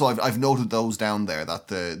 So I've noted those down there, that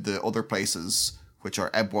the other places, which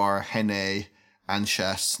are Ebwar, Hene,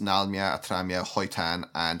 Anshes, Nalmia, Atramia, Hoitan,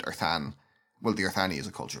 and Erthan. Well, the Erthani is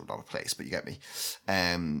a culture, not a place, but you get me.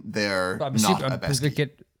 They're not Abheski.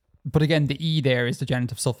 but again, the E there is the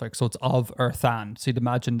genitive suffix, so it's of Earthan. So you'd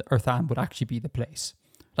imagine Earthan would actually be the place,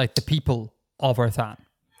 like the people of Earthan.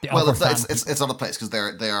 Well, it's not a place because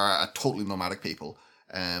they are a totally nomadic people.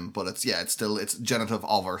 But it's genitive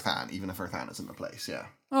of Earthan, even if Earthan isn't a place. Yeah.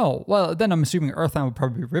 Oh well, then I'm assuming Earthan would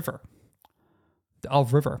probably be river.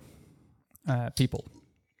 Of river, people.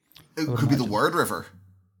 It could be the word river.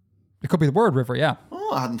 It could be the word river. Yeah.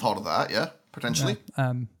 Oh, I hadn't thought of that. Yeah, potentially.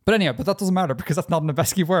 But anyhow, but that doesn't matter because that's not an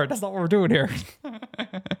Abheski word. That's not what we're doing here.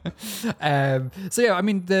 So yeah, I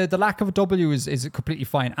mean the lack of a W is completely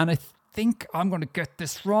fine, and I think I'm going to get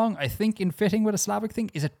this wrong. I think in fitting with a Slavic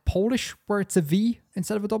thing, is it Polish where it's a V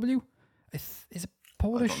instead of a W? Is it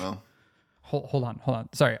Polish? I don't know. Hold on.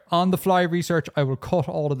 Sorry. On the fly research, I will cut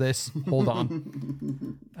all of this. Hold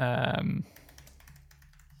on.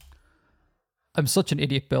 I'm such an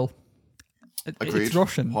idiot, Bill. Agreed. It's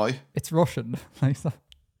Russian. Why? It's Russian.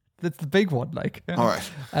 That's the big one. Like, all right.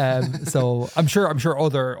 So I'm sure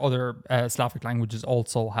other Slavic languages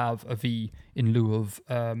also have a V in lieu of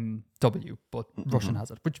W, but Russian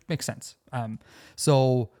has it, which makes sense.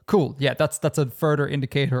 So cool. Yeah, that's a further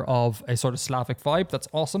indicator of a sort of Slavic vibe. That's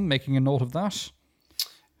awesome. Making a note of that.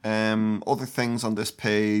 Other things on this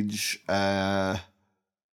page. I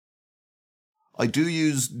do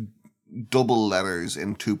use double letters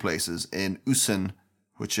in two places. In Usin,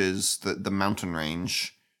 which is the mountain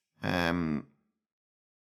range. I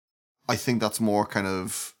think that's more kind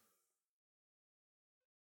of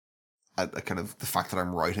a kind of the fact that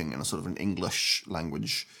I'm writing in a sort of an English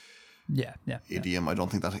language idiom. I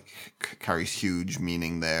don't think that carries huge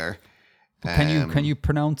meaning there. Can you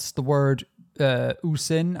pronounce the word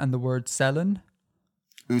usin and the word selin?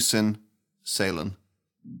 Usin, selin.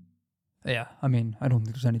 Yeah, I mean, I don't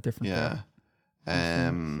think there's any difference. Yeah.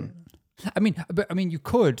 I mean, you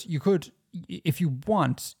could, if you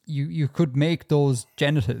want, you could make those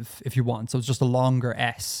genitive if you want. So it's just a longer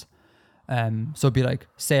S. So it'd be like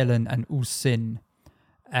Selin and Usin.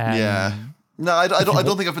 Yeah. No, I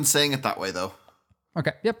don't think I've been saying it that way though.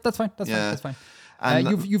 Okay. Yep. That's fine. That's fine.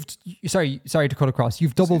 And you've sorry to cut across.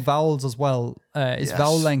 You've double vowels as well. Is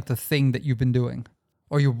vowel length a thing that you've been doing,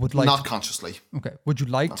 or you would like? Not consciously. Okay. Would you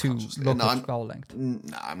like to look at vowel length?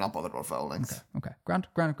 No, I'm not bothered about vowel length. Okay. Grant.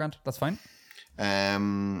 That's fine.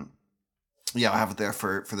 Yeah, I have it there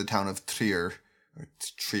for the town of Trier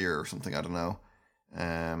or something. I don't know.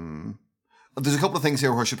 There's a couple of things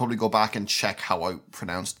here where I should probably go back and check how I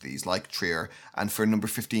pronounced these, like Trier, and for number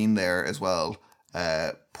 15 there as well,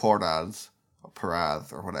 Porad or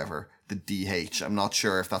Parad or whatever, the DH. I'm not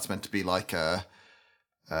sure if that's meant to be like a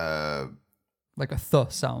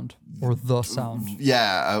th sound or the sound.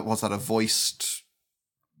 Yeah, was that a voiced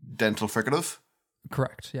dental fricative?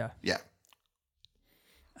 Correct. Yeah. Yeah.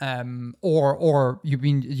 Or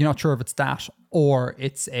you're not sure if it's that or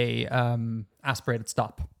it's a aspirated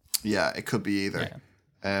stop. Yeah, it could be either.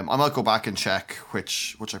 Yeah. I might go back and check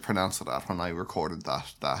which I pronounced it at when I recorded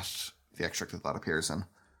that the extract that appears in.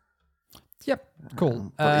 Yep,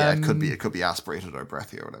 cool. But yeah, it could be aspirated or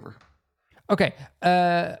breathy or whatever. Okay.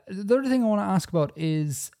 The other thing I want to ask about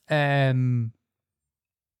is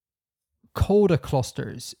coda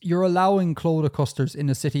clusters. You're allowing coda clusters in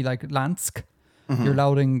a city like Lansk. Mm-hmm. You're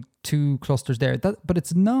allowing 2 clusters there. But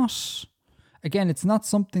it's not. Again, it's not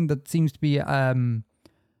something that seems to be a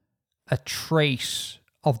trait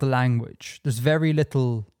of the language. There's very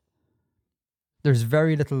little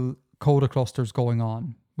coda clusters going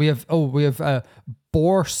on. We have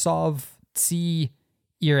Borsov Tsi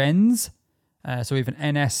Irens. So we have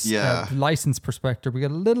an NS license perspective. We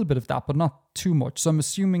get a little bit of that, but not too much. So I'm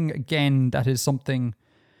assuming again that is something.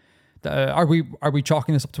 Are we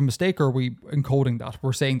chalking this up to a mistake, or are we encoding that?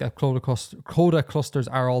 We're saying that coda clusters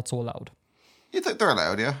are also allowed. Yeah, they're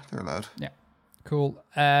allowed. Yeah, they're allowed. Yeah. Cool.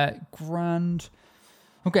 Grand.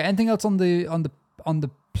 Okay. Anything else on the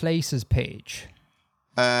places page?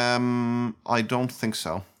 I don't think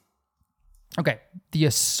so. Okay. The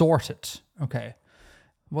assorted. Okay.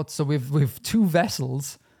 So we've 2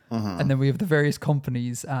 vessels, and then we have the various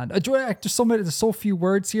companies. And there's so few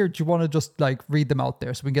words here. Do you want to just like read them out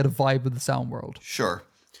there so we can get a vibe of the sound world? Sure.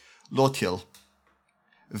 Lotil,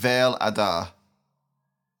 Veil Ada,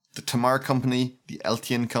 the Tamar Company, the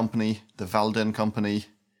Eltian Company, the Valden Company,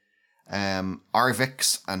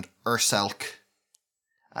 Arvix and Urselk,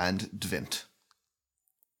 and Dvint.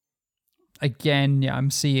 Again, yeah, I'm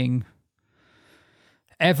seeing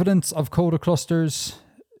evidence of coda clusters,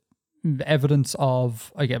 evidence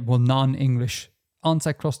of, non-English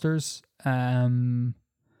onset clusters,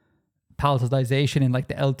 palatalization in like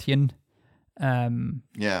the Eltian,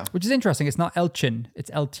 Yeah. Which is interesting. It's not Elchin,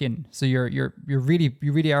 it's Eltian. So you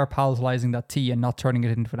really are palatalizing that T and not turning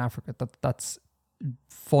it into an affricate. That's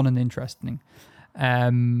fun and interesting.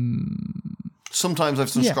 Sometimes I've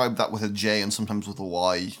subscribed that with a J and sometimes with a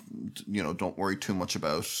Y. Don't worry too much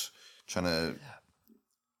about trying to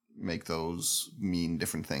make those mean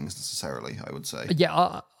different things necessarily, I would say.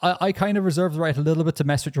 Yeah, I kind of reserve the right a little bit to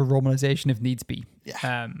mess with your romanization if needs be.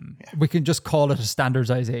 Yeah. We can just call it a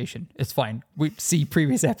standardization. It's fine. We see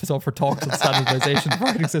previous episode for talks on standardization of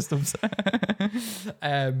writing systems.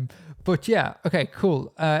 But yeah, okay,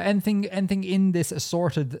 cool. Anything in this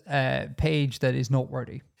assorted page that is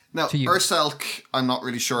noteworthy? Now, Urselk, I'm not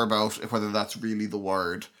really sure about whether that's really the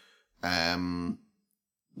word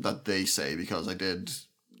that they say, because I did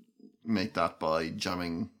make that by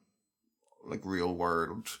jamming like real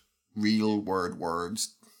word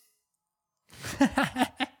words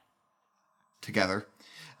together.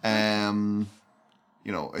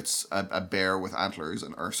 It's a bear with antlers,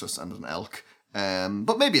 an Ursus, and an elk.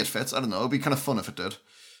 But maybe it fits. I don't know. It'd be kind of fun if it did.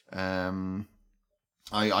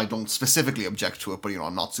 I don't specifically object to it, but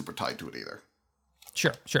I'm not super tied to it either.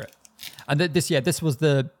 Sure. And this was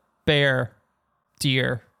the bear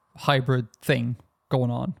deer hybrid thing going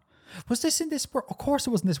on. Was this in this word? Of course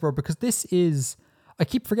it was in this word, because this is... I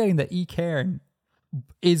keep forgetting that E-Cairn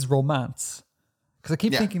is romance. Because I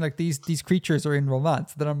keep thinking like these creatures are in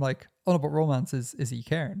romance. Then I'm like, oh no, but romance is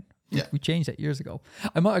E-Cairn. We changed that years ago.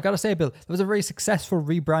 I got to say, Bill, it was a very successful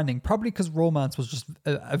rebranding, probably because romance was just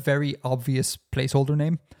a very obvious placeholder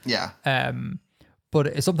name. Yeah.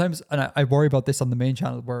 But sometimes, and I worry about this on the main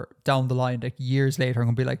channel, where down the line, like years later, I'm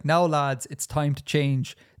going to be like, now lads, it's time to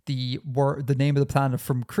change the name of the planet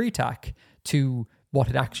from Kretak to what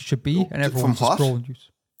it actually should be. And everyone's just scrolling.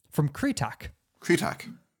 From Kretak.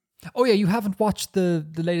 Kretak. Oh yeah, you haven't watched the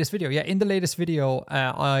latest video. Yeah, in the latest video,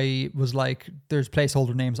 I was like, there's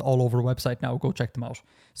placeholder names all over the website now. Go check them out.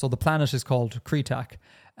 So the planet is called Kretak.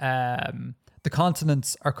 The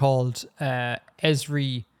continents are called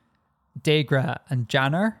Esri, Degra, and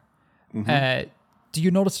Jannar. Mm-hmm. Do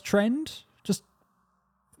you notice a trend? Just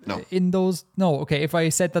no. In those? No. Okay. If I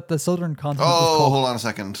said that the southern continent was called... hold on a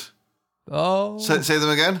second. Oh. Say them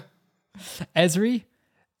again. Esri,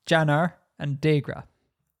 Jannar, and Degra.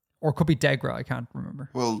 Or it could be Degra, I can't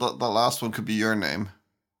remember. Well, that last one could be your name.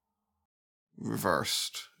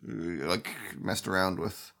 Reversed. Like, messed around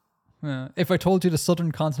with. If I told you the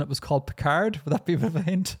southern continent was called Picard, would that be a bit of a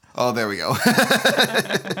hint? Oh, there we go.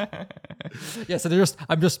 Yeah, so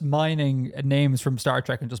I'm just mining names from Star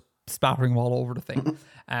Trek and just spattering them all over the thing.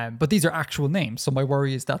 But these are actual names, so my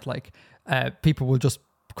worry is that like people will just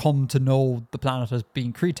come to know the planet as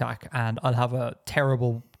being Kretak, and I'll have a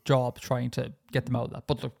terrible job trying to get them out of that.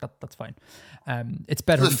 But look, that's fine. It's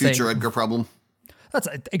better than future Edgar problem. That's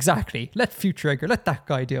exactly. Let future Edgar, let that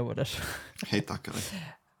guy deal with it. I hate that guy.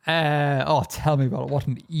 Tell me about it. What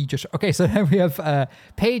an Egypt. Okay, so now we have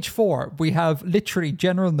page 4. We have literally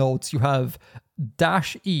general notes. You have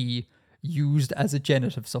 -e used as a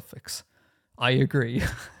genitive suffix. I agree.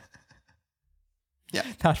 Yeah,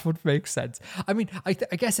 that would make sense. I mean, I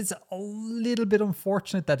guess it's a little bit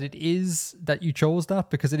unfortunate that you chose that,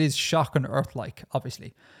 because it is shock and Earth-like,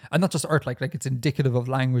 obviously, and not just Earth-like. Like, it's indicative of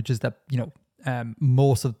languages that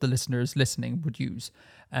most of the listeners listening would use.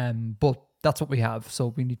 But that's what we have,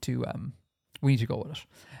 so we need to go with it.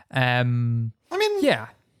 I mean, yeah,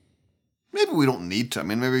 maybe we don't need to. I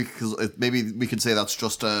mean, maybe we could say that's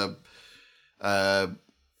just a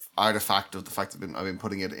artifact of the fact that I've been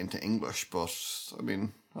putting it into English, but I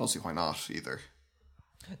mean, I don't see why not either.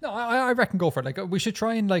 No, I reckon go for it. Like, we should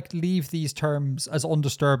try and like leave these terms as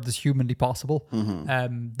undisturbed as humanly possible.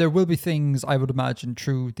 Mm-hmm. There will be things, I would imagine,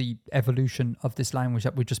 through the evolution of this language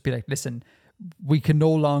that would just be like, listen, we can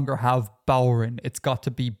no longer have Bowrin. It's got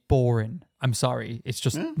to be boring. I'm sorry, it's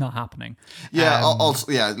just not happening. Yeah.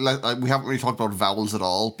 Also, yeah, we haven't really talked about vowels at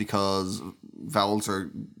all, because vowels are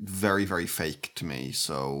very, very fake to me.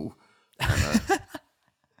 So.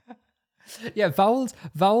 Yeah,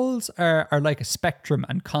 vowels are like a spectrum,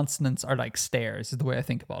 and consonants are like stairs, is the way I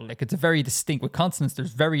think about it. Like, it's a very distinct, with consonants,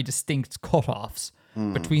 there's very distinct cutoffs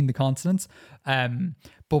between the consonants.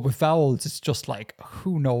 But with vowels, it's just like,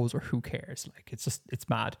 who knows or who cares? Like, it's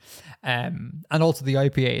mad. And also the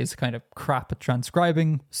IPA is kind of crap at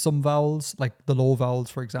transcribing some vowels, like the low vowels,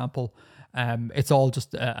 for example. It's all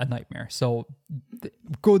just a nightmare. So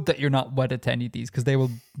good that you're not wedded to any of these, because they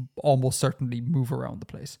will almost certainly move around the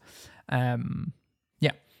place.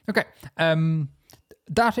 Yeah. Okay.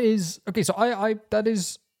 That is okay. So I that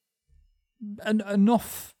is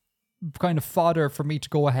enough kind of fodder for me to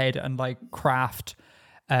go ahead and like craft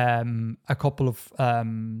a couple of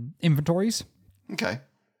inventories. Okay.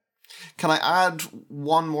 Can I add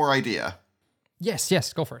one more idea?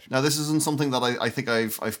 Yes, go for it. Now, this isn't something that I think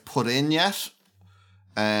I've put in yet,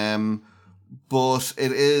 but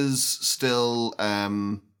it is still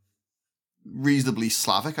reasonably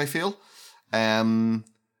Slavic, I feel.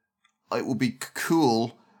 It would be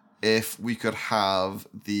cool if we could have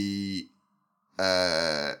the...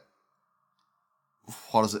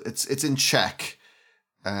 what is it? It's in Czech.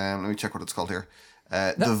 Let me check what it's called here.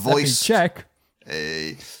 The voiced... Check.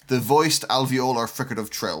 The voiced alveolar fricative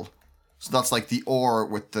trill. So that's like the or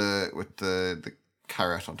with the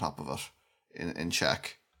caret on top of it in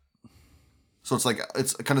Czech. So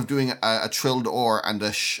it's kind of doing a trilled or and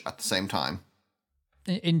a sh at the same time.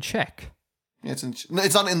 In Czech? Yeah,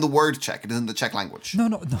 it's not in the word Czech. It is in the Czech language.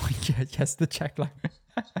 No. Yes, the Czech language.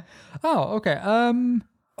 Oh, okay.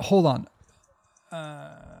 Hold on.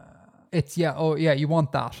 It's you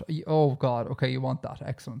want that. Oh God. Okay, you want that.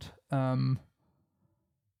 Excellent.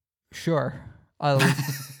 Sure. I'll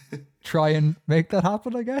try and make that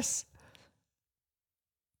happen, I guess.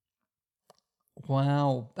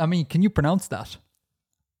 Wow. I mean, can you pronounce that?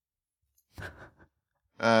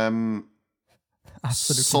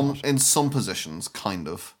 Absolutely. In some positions, kind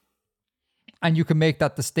of. And you can make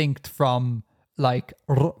that distinct from like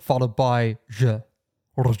r followed by j.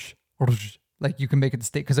 Like you can make it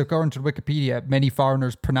distinct because according to Wikipedia, many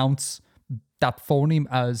foreigners pronounce that phoneme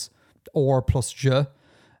as or plus j.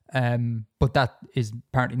 But that is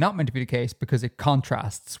apparently not meant to be the case because it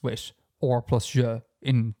contrasts with or plus j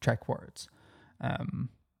in Czech words. Well,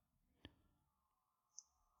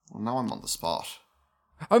 now I'm on the spot.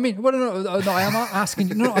 I mean, well, no, I am not asking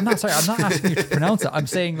you. No, I'm not sorry. I'm not asking you to pronounce it. I'm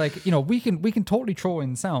saying, like, we can totally throw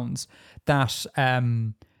in sounds that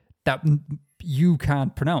you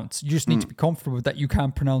can't pronounce. You just need to be comfortable that you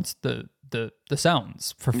can't pronounce the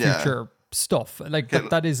sounds for future stuff. Like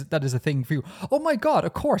that is a thing for you. Oh my God!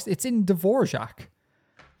 Of course, it's in Dvorak.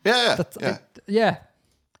 Yeah.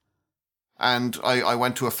 And I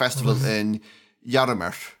went to a festival in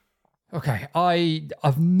Jaromír. Okay, I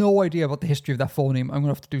have no idea about the history of that phoneme. I'm going to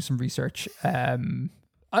have to do some research.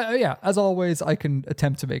 As always, I can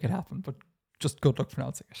attempt to make it happen, but just good luck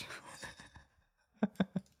pronouncing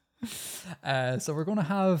it. So we're going to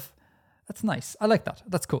have... That's nice. I like that.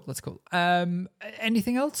 That's cool.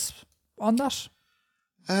 Anything else on that?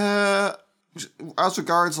 As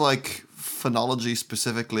regards like phonology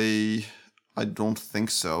specifically, I don't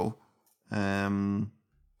think so. I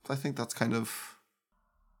think that's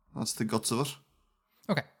the guts of it.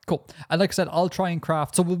 Okay, cool. And like I said, I'll try and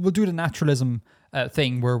craft... So we'll do the naturalism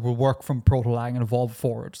thing where we'll work from proto-lang and evolve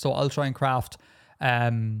forward. So I'll try and craft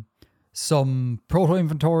some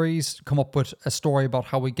proto-inventories, come up with a story about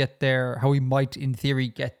how we get there, how we might, in theory,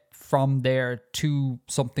 get from there to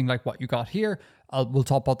something like what you got here. We'll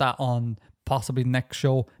talk about that on possibly the next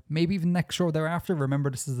show, maybe even next show thereafter. Remember,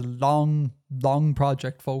 this is a long, long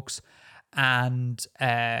project, folks. And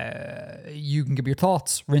you can give your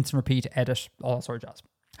thoughts, rinse and repeat, edit, all that sort of jazz.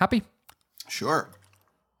 Happy? Sure.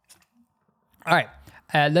 All right.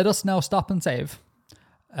 Let us now stop and save.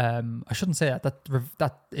 I shouldn't say that.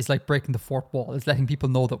 That is like breaking the fourth wall. It's letting people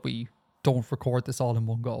know that we don't record this all in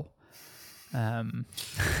one go.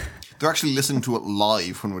 They're actually listening to it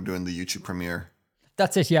live when we're doing the YouTube premiere.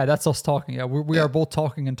 That's it. Yeah, that's us talking. Yeah, we are both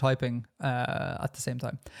talking and typing at the same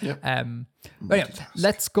time. Yeah. But anyway,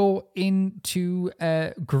 let's go into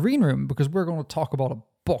Green Room because we're going to talk about a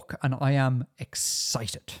book, and I am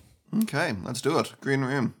excited. Okay, let's do it. Green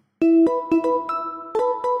Room.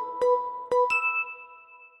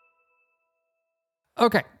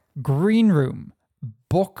 Okay, Green Room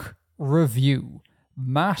book review.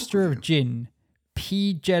 Master of Djinn,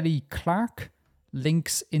 P. Jelly Clark.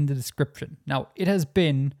 Links in the description. Now, it has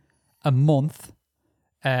been a month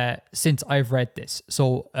since I've read this.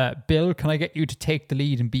 So, Bill, can I get you to take the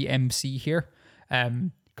lead and be MC here?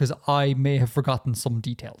 Because I may have forgotten some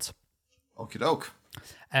details. Okie doke.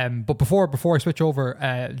 But before I switch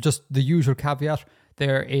over, just the usual caveat,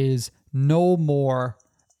 there is no more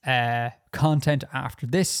content after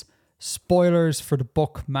this. Spoilers for the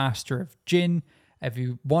book Master of Djinn. If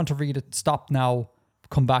you want to read it, stop now.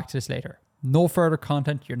 Come back to this later. No further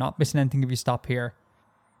content. You're not missing anything if you stop here.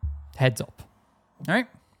 Heads up. All right?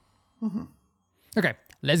 Mm-hmm. Okay,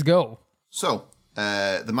 let's go. So,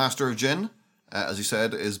 The Master of Djinn, as you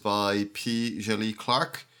said, is by P. Jelly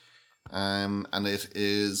Clark. And it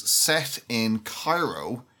is set in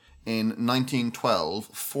Cairo in 1912,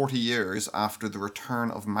 40 years after the return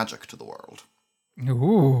of magic to the world.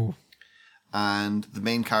 Ooh. And the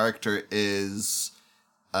main character is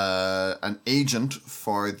an agent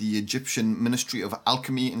for the Egyptian Ministry of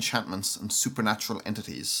Alchemy, Enchantments, and Supernatural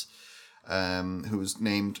Entities, who was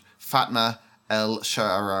named Fatma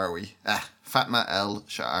el-Sha'arawi. Fatma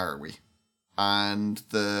el-Sha'arawi. And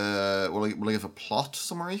will I give a plot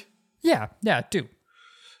summary? Yeah, do.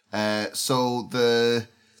 So the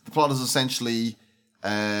plot is essentially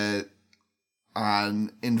an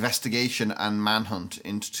investigation and manhunt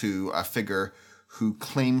into a figure who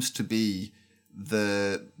claims to be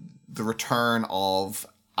the return of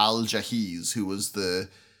Al-Jahiz, who was the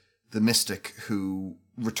mystic who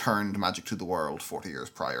returned magic to the world 40 years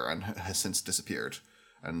prior and has since disappeared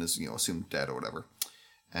and is assumed dead or whatever.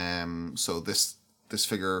 So this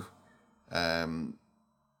figure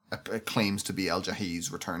claims to be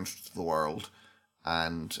Al-Jahiz returned to the world,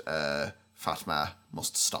 and Fatma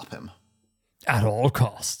must stop him at all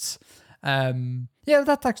costs.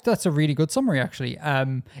 That's a really good summary, actually.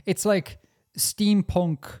 It's like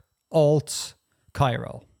steampunk alt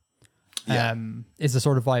Cairo. Is the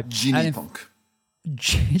sort of vibe. Genie punk.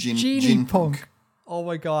 Genie punk. Oh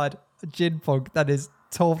my god, Gin Punk. That is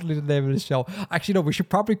totally the name of the show. Actually, no, we should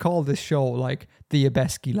probably call this show like the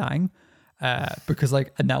Abheski Lang, because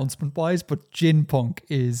like announcement wise, but Gin Punk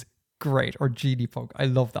is great, or Genie Punk. I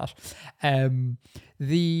love that.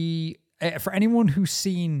 For anyone who's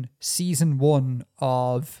seen season 1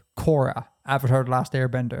 of Korra, Avatar: The Last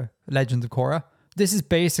Airbender, Legends of Korra, this is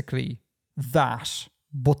basically that,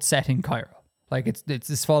 but set in Cairo. Like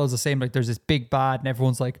this follows the same. Like there's this big bad, and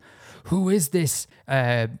everyone's like, "Who is this?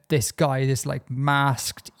 This guy, this like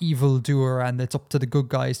masked evildoer?" And it's up to the good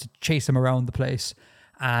guys to chase him around the place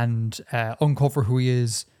and uncover who he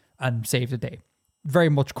is and save the day. Very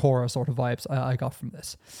much Korra sort of vibes I got from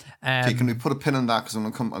this. Okay, can we put a pin in that, because I'm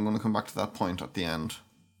going to come back to that point at the end.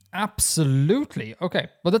 Absolutely. Okay,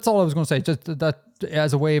 well that's all I was going to say. Just that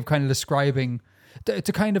as a way of kind of describing,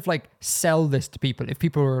 to kind of like sell this to people. If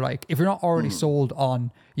people are like, if you're not already sold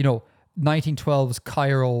on 1912's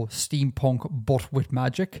Cairo steampunk but with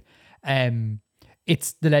magic,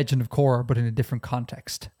 it's the Legend of Korra but in a different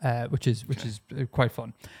context, which is quite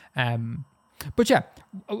fun. But yeah.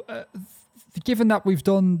 Given that we've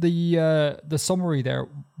done the summary there,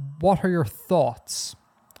 what are your thoughts?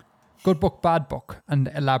 Good book, bad book,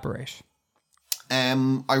 and elaborate.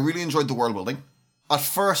 I really enjoyed the world building. At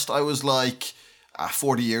first, I was like,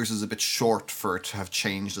 40 years is a bit short for it to have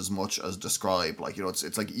changed as much as described. Like,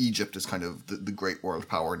 it's like Egypt is kind of the great world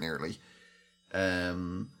power nearly.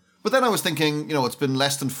 But then I was thinking, it's been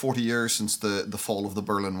less than 40 years since the fall of the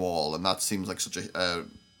Berlin Wall, and that seems like such a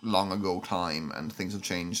long ago time, and things have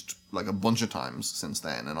changed like a bunch of times since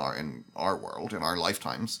then in our world, in our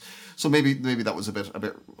lifetimes. So maybe that was a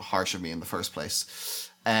bit harsh of me in the first place.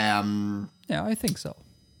 Yeah, I think so.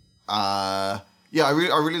 I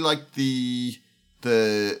really liked the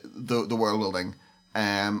world building,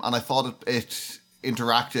 and I thought it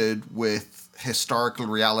interacted with historical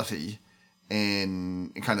reality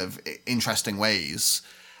in kind of interesting ways.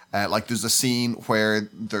 Like there's a scene where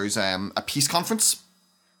there's a peace conference.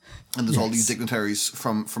 And there's all these dignitaries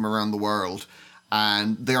from around the world,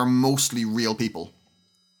 and they are mostly real people.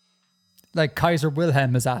 Like Kaiser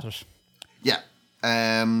Wilhelm is at it. Yeah.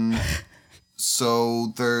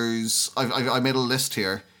 So there's I made a list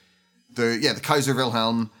here. The Kaiser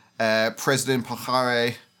Wilhelm, President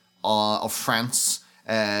Pochare of France.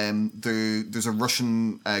 There's a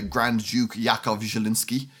Russian Grand Duke Yakov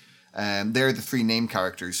Zhilinsky. They're the 3 name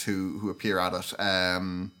characters who appear at it.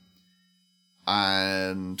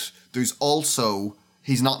 And there's also,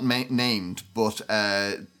 he's not named, but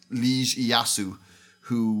Lige Iyasu,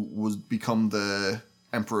 who was become the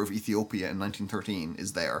Emperor of Ethiopia in 1913,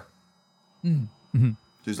 is there. Mm-hmm.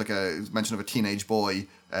 There's like a mention of a teenage boy,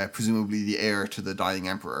 presumably the heir to the dying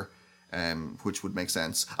emperor, which would make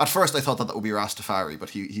sense. At first I thought that would be Rastafari,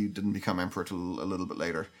 but he didn't become emperor till a little bit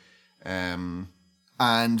later. And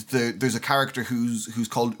there's a character who's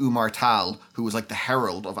called Umar Tal, who was like the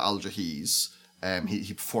herald of Al-Jahiz.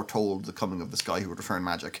 He foretold the coming of this guy who would return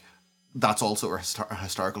magic. That's also a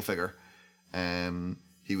historical figure.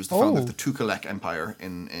 He was the founder of the Tukulek Empire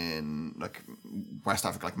in like West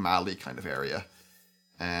Africa, like Mali kind of area.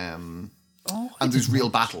 And there's real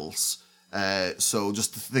battles. So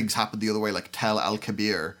just things happened the other way. Like Tel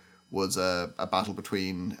al-Kabir was a battle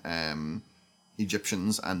between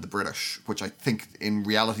Egyptians and the British, which I think in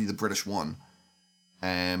reality the British won,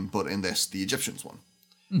 but in this the Egyptians won.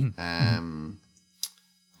 Mm-hmm.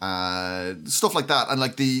 Stuff like that, and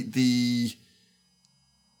like the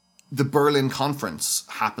Berlin Conference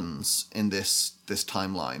happens in this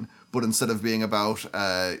timeline, but instead of being about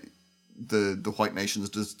the white nations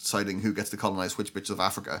deciding who gets to colonize which bits of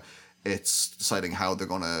Africa, It's deciding how they're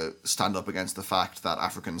going to stand up against the fact that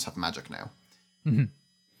Africans have magic now.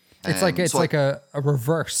 It's like a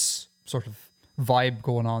reverse sort of vibe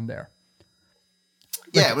going on there.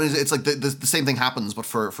 Yeah, but it's like the same thing happens, but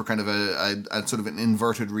for kind of a sort of an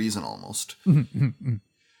inverted reason almost. So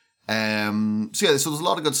there's a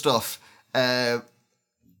lot of good stuff.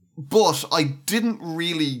 But I didn't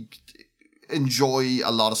really enjoy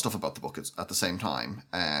a lot of stuff about the book at the same time.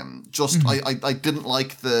 I didn't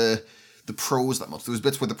like the prose that much. There was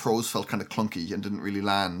bits where the prose felt kind of clunky and didn't really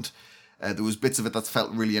land. There was bits of it that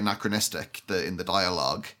felt really anachronistic in the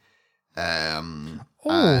dialogue.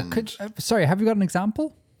 Sorry, have you got an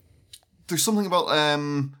example? There's something about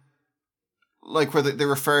like where they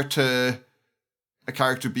refer to a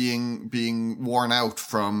character being worn out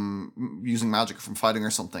from using magic, from fighting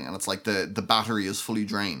or something, and it's like the battery is fully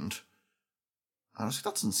drained. And I was like,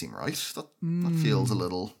 that doesn't seem right. That feels a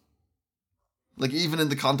little like, even in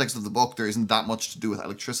the context of the book, there isn't that much to do with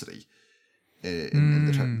electricity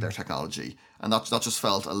in their technology, and that just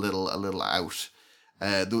felt a little out.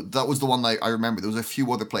 That was the one I remember. There was a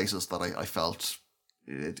few other places that I felt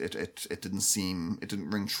it didn't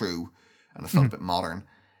ring true, and it felt a bit modern.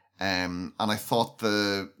 And I thought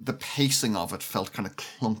the pacing of it felt kind of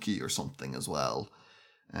clunky or something as well.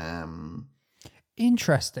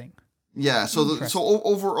 Interesting. Yeah. So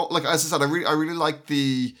overall, like as I said, I really liked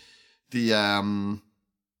the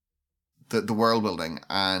world building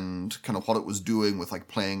and kind of what it was doing with like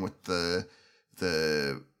playing with the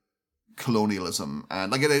colonialism,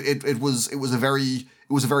 and like it was a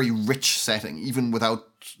very rich setting, even without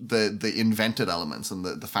the invented elements and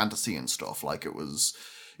the fantasy and stuff. Like it was,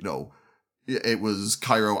 it was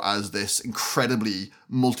Cairo as this incredibly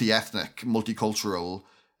multi-ethnic, multicultural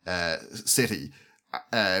city,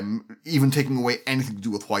 even taking away anything to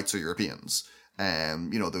do with whites or Europeans.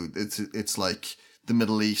 It's like the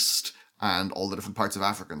Middle East and all the different parts of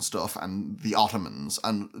Africa and stuff, and the Ottomans,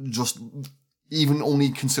 and just even only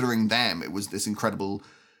considering them, it was this incredible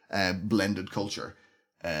blended culture,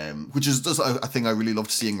 which is just a thing I really loved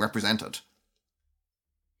seeing represented.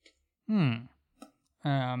 Hold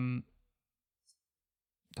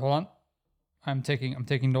on. I'm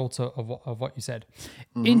taking notes of what you said.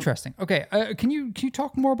 Mm-hmm. Interesting. Okay. Can you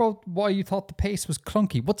talk more about why you thought the pace was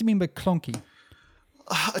clunky? What do you mean by clunky?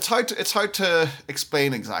 It's hard to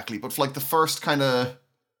explain exactly, but for like the first kind of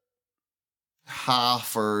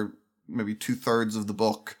half or maybe 2/3 of the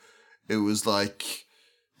book, it was like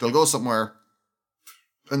they'll go somewhere,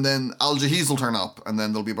 and then Al Jahiz will turn up, and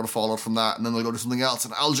then there'll be a bit of fallout from that, and then they'll go to something else,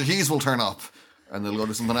 and Al Jahiz will turn up, and they'll go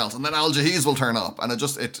to something else, and then Al Jahiz will turn up, and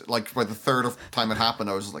it like by the third time it happened,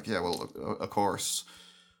 I was just like, yeah, well, of course,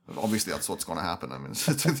 obviously that's what's going to happen. I mean,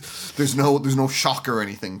 there's no shock or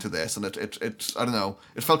anything to this, and it I don't know,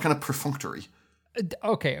 it felt kind of perfunctory.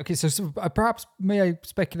 Okay. So perhaps may I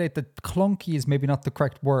speculate that clunky is maybe not the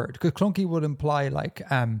correct word, because clunky would imply like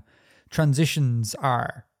transitions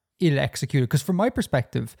are ill executed. Because from my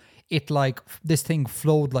perspective, it like this thing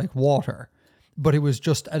flowed like water, but it was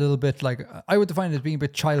just a little bit like, I would define it as being a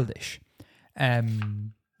bit childish.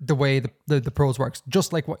 The way the prose works,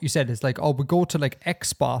 just like what you said, is like, oh, we go to like X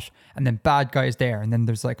spot and then bad guys there, and then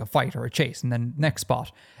there's like a fight or a chase, and then next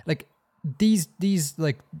spot, like these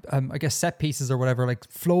like I guess set pieces or whatever like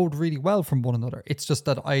flowed really well from one another. It's just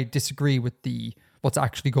that I disagree with what's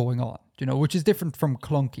actually going on, which is different from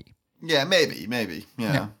clunky. Yeah, maybe,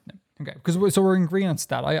 yeah. Okay, because we're in agreement to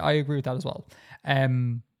that. I agree with that as well.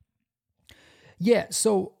 Yeah,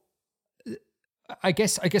 so I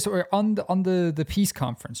guess we're on the peace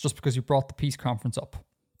conference, just because you brought the peace conference up.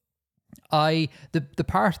 The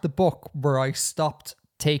part of the book where I stopped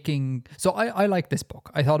taking... So I like this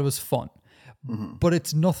book. I thought it was fun. Mm-hmm. But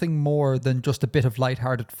it's nothing more than just a bit of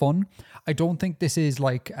lighthearted fun. I don't think this is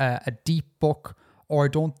like a deep book, or I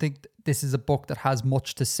don't think this is a book that has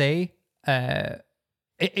much to say.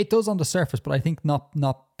 It does on the surface, but I think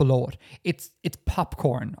not below it. It's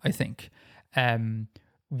popcorn, I think.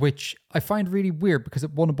 Which I find really weird, because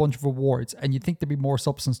it won a bunch of awards, and you'd think there'd be more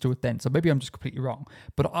substance to it then. So maybe I'm just completely wrong.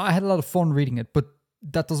 But I had a lot of fun reading it, but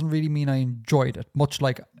that doesn't really mean I enjoyed it. Much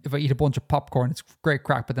like if I eat a bunch of popcorn, it's great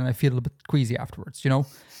crack, but then I feel a little bit queasy afterwards,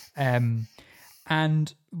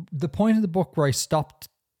 And the point of the book where I stopped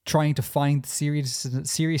trying to find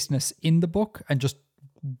seriousness in the book and just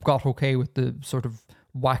got okay with the sort of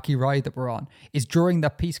wacky ride that we're on is during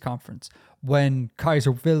that peace conference, when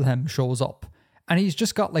Kaiser Wilhelm shows up, and he's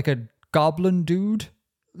just got like a goblin dude,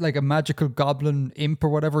 like a magical goblin imp or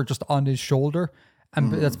whatever, just on his shoulder.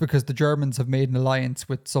 And that's because the Germans have made an alliance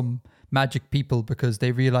with some magic people, because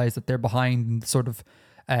they realize that they're behind in the sort of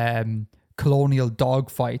colonial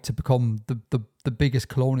dogfight to become the the biggest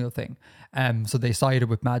colonial thing. So they sided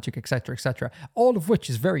with magic, etc., etc. All of which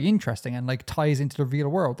is very interesting and like ties into the real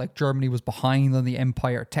world. Like Germany was behind on the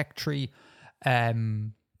empire tech tree,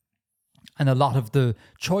 and a lot of the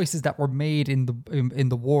choices that were made in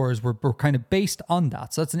the wars were kind of based on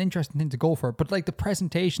that. So that's an interesting thing to go for. But like the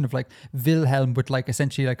presentation of like Wilhelm with like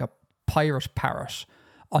essentially like a pirate parrot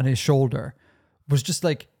on his shoulder was just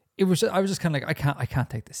like, I was just kind of like, I can't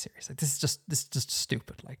take this serious. Like this is just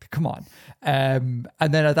stupid. Like, come on. And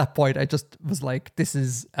then at that point, I just was like, this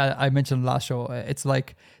is, I mentioned in the last show, it's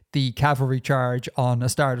like the cavalry charge on a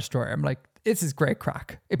Star Destroyer. I'm like, this is great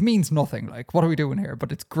crack. It means nothing. Like, what are we doing here?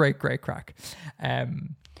 But it's great crack.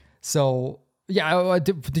 So yeah,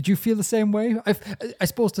 did you feel the same way? I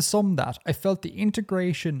suppose to sum that, I felt the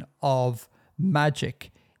integration of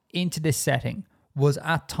magic into this setting was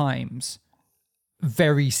at times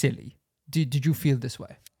very silly. Did you feel this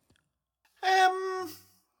way?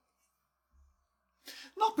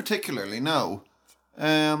 Not particularly, no.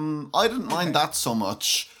 I didn't mind that so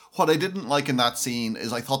much. What I didn't like in that scene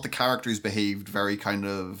is I thought the characters behaved very kind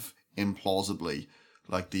of implausibly.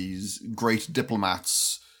 Like these great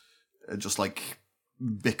diplomats just like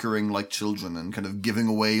bickering like children and kind of giving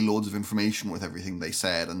away loads of information with everything they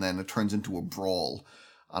said, and then it turns into a brawl.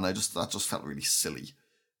 And that just felt really silly.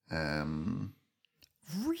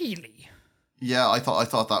 Really? Yeah, I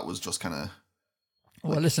thought that was just kind of.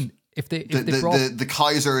 Well, listen, if they brought the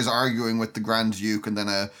Kaiser is arguing with the Grand Duke, and then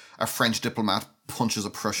a French diplomat punches a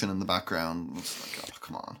Prussian in the background. It's like, oh,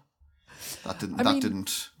 come on, that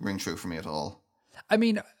didn't ring true for me at all. I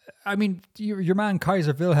mean, your man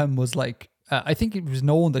Kaiser Wilhelm was like, I think it was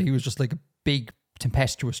known that he was just like a big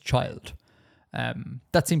tempestuous child.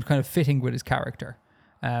 That seemed kind of fitting with his character.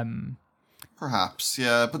 Perhaps,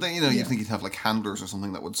 yeah. But then, you'd think he'd have like handlers or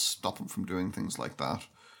something that would stop him from doing things like that.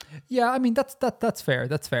 Yeah, I mean that's fair.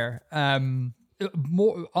 That's fair.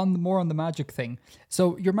 More on the magic thing.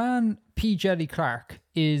 So your man P. Jelly Clark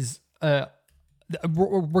is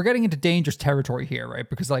we're getting into dangerous territory here, right?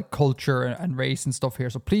 Because like culture and race and stuff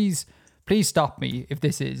here. So please stop me if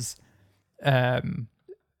this is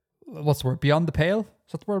what's the word? Beyond the pale?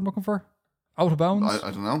 Is that the word I'm looking for? Out of bounds?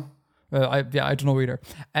 I don't know. I don't know either.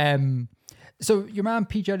 So your man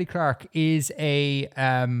P. Jelly Clark is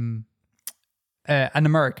an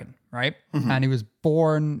American, right? Mm-hmm. And he was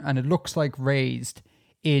born, and it looks like raised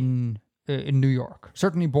in New York.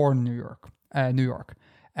 Certainly born in New York.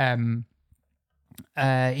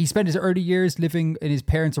 He spent his early years living in his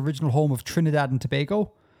parents' original home of Trinidad and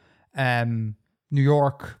Tobago, New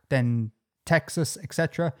York, then Texas,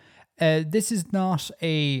 etc. This is not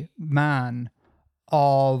a man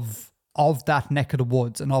of that neck of the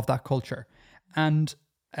woods and of that culture. And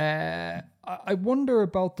I wonder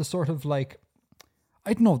about the sort of like,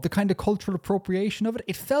 I don't know, the kind of cultural appropriation of it.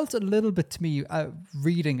 It felt a little bit to me,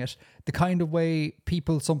 reading it, the kind of way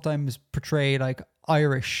people sometimes portray like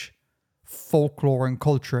Irish folklore and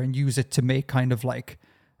culture and use it to make kind of like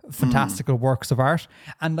fantastical works of art.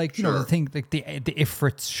 And like, you know, the thing, like the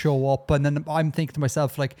Ifrits show up, and then I'm thinking to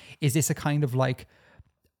myself, like, is this a kind of like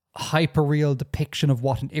hyper-real depiction of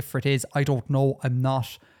what an Ifrit is? I don't know. I'm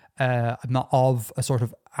not of a sort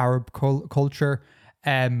of Arab culture,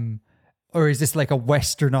 or is this like a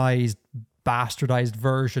westernized, bastardized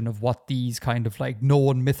version of what these kind of like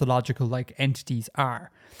known mythological like entities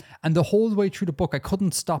are? And the whole way through the book, I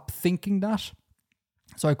couldn't stop thinking that,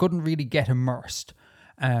 so I couldn't really get immersed.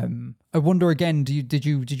 I wonder again, did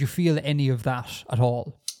you feel any of that at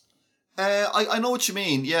all? I know what you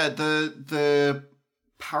mean. Yeah, the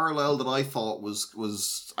parallel that I thought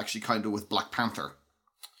was actually kind of with Black Panther.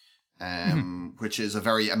 Which is a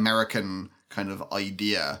very American kind of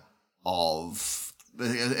idea of,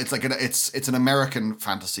 it's like it's an American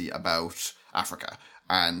fantasy about Africa,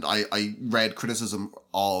 and I read criticism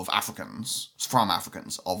of from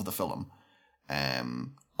Africans of the film,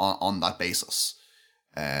 on that basis.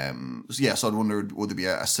 So I'd wondered, would there be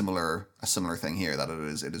a similar thing here, that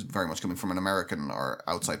it is very much coming from an American or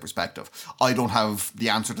outside perspective. I don't have the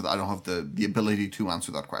answer to that. I don't have the ability to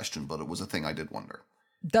answer that question, but it was a thing I did wonder.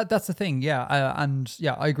 That's the thing, yeah, and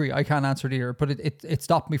yeah, I agree. I can't answer it either, but it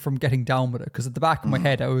stopped me from getting down with it, because at the back of my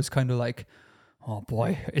head, I was kind of like, oh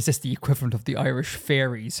boy, is this the equivalent of the Irish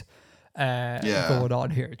fairies going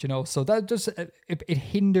on here? You know, so that just it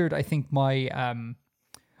hindered, I think,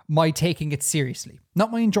 my taking it seriously,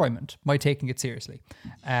 not my enjoyment, my taking it seriously.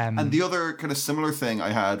 And the other kind of similar thing I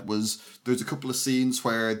had was, there's a couple of scenes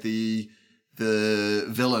where the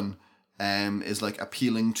villain is like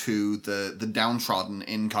appealing to the downtrodden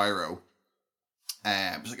in Cairo.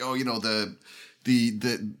 It's like, oh, you know,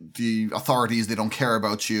 the authorities, they don't care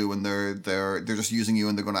about you, and they're just using you,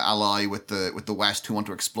 and they're going to ally with the West who want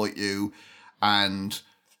to exploit you. And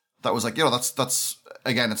that was like, that's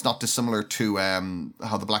again, it's not dissimilar to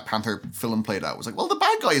how the Black Panther film played out. It was like, well, the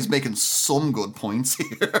bad guy is making some good points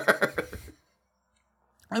here.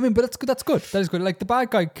 I mean, but that's good. That is good. Like, the bad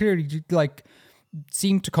guy clearly, like,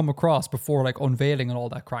 seemed to come across before, like, unveiling and all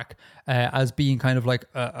that crack, as being kind of like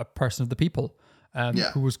a person of the people.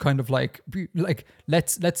 Who was kind of like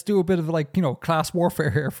let's do a bit of, like, class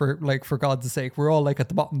warfare here, for God's sake. We're all, like, at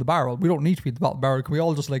the bottom of the barrel. We don't need to be at the bottom of the barrel. Can we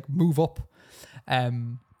all just, like, move up?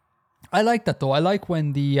 I like that, though. I like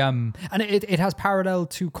when the and it has parallel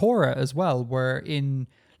to Korra as well, where in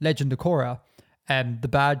Legend of Korra, the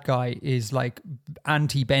bad guy is, like,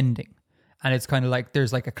 anti-bending. And it's kind of like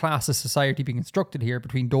there's, like, a class of society being constructed here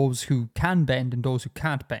between those who can bend and those who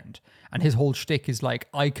can't bend. And his whole shtick is, like,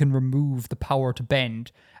 I can remove the power to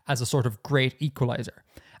bend as a sort of great equalizer.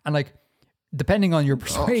 And, like, depending on your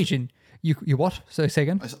persuasion, you what? So say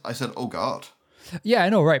again? I said, oh God. Yeah, I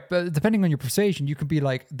know, right. But depending on your persuasion, you can be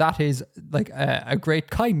like, that is, like, a great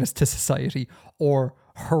kindness to society, or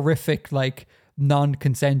horrific, like,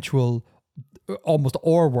 non-consensual, almost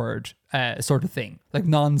R-word sort of thing, like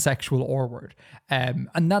non-sexual R-word. And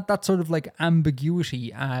that sort of, like,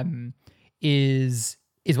 ambiguity is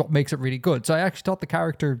what makes it really good. So I actually thought the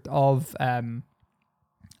character of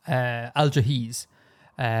Al-Jahiz,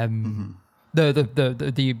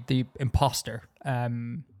 the imposter,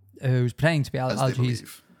 who's pretending to be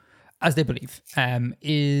Al-Jahiz, as they believe,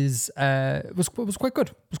 was quite good.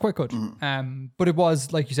 It was quite good. But it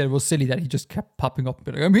was, like you said, it was silly that he just kept popping up and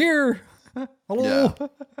being like, I'm here. Hello.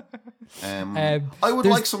 Yeah. I would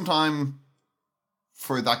like some time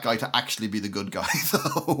for that guy to actually be the good guy,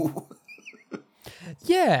 though.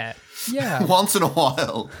 Yeah. Once in a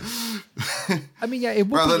while. I mean, yeah, it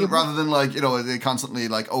would rather than like, they constantly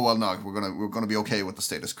like, oh well, no, we're gonna be okay with the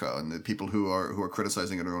status quo, and the people who are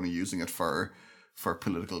criticizing it are only using it for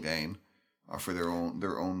political gain or for their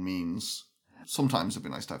own means. Sometimes it'd be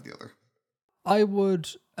nice to have the other. I would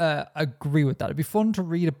agree with that. It'd be fun to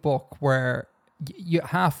read a book where you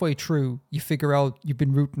halfway through you figure out you've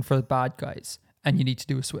been rooting for the bad guys and you need to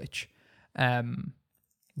do a switch. That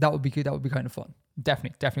would be good. That would be kind of fun.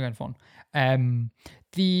 Definitely kind of fun.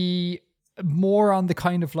 The more on the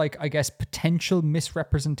kind of, like, I guess, potential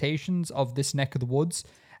misrepresentations of this neck of the woods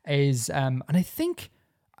is, and I think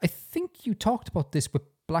you talked about this with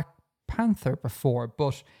Black Panther before,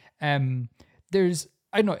 but there's,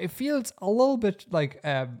 I don't know, it feels a little bit like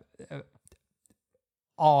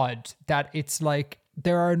odd that it's like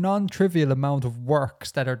there are a non-trivial amount of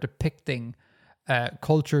works that are depicting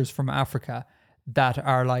cultures from Africa that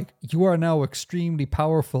are like, you are now extremely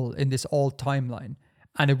powerful in this old timeline,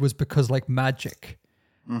 and it was because, like, magic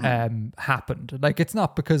happened. Like, it's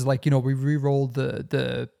not because, like, we re-rolled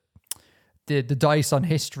the dice on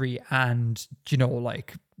history and,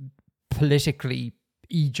 like, politically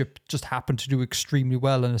Egypt just happened to do extremely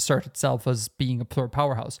well and assert itself as being a pure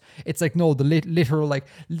powerhouse. It's like, no, the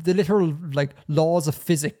literal laws of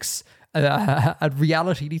physics and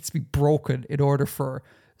reality needs to be broken in order for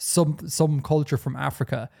some culture from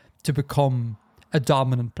Africa to become a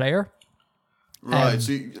dominant player. Right.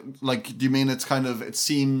 So, like, do you mean it's kind of, it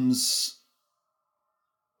seems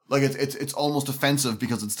like it's almost offensive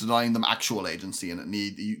because it's denying them actual agency, and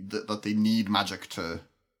that they need magic to.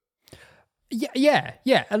 Yeah,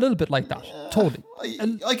 a little bit like that. Totally.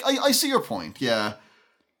 I see your point. Yeah,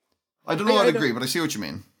 I don't know how to agree, but I see what you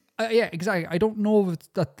mean. Yeah, exactly. I don't know if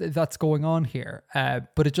that's going on here,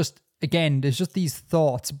 but it just, again, there's just these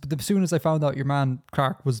thoughts. But as soon as I found out your man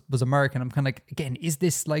Clark was American, I'm kind of like, again, is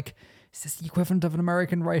this the equivalent of an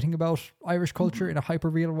American writing about Irish culture in a hyper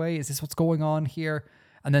real way? Is this what's going on here?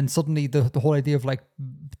 And then suddenly the whole idea of, like,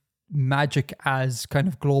 magic as kind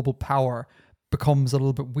of global power becomes a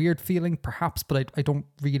little bit weird feeling, perhaps, but I don't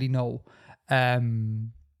really know.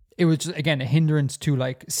 It was just, again, a hindrance to,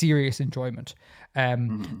 like, serious enjoyment.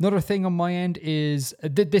 Another thing on my end is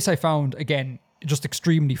this I found, again, just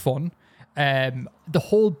extremely fun. The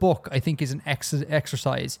whole book, I think, is an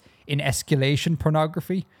exercise in escalation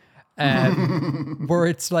pornography, where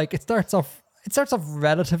it's like it starts off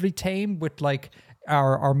relatively tame with, like,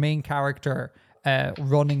 our main character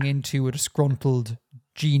running into a disgruntled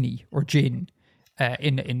genie or djinn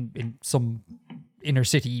in some inner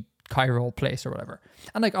city Cairo place or whatever.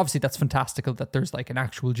 And, like, obviously that's fantastical that there's, like, an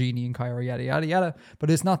actual genie in Cairo, yada yada yada, but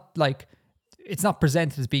it's not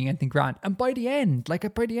presented as being anything grand. And by the end,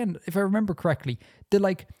 if I remember correctly,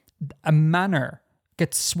 a manor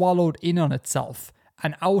gets swallowed in on itself,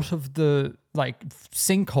 and out of the, like,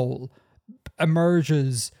 sinkhole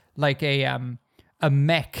emerges, like, a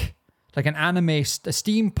mech, like an anime, a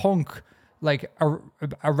steampunk, like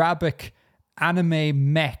Arabic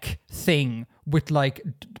anime mech thing with like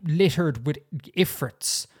littered with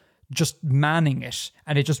ifrits just manning it,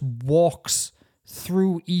 and it just walks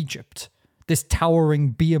through Egypt, this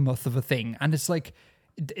towering behemoth of a thing. And it's like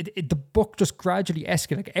the book just gradually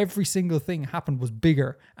escalated. Like every single thing happened was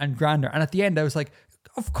bigger and grander, and at the end I was like,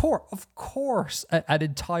 of course, an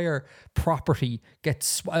entire property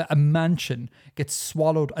gets, a mansion gets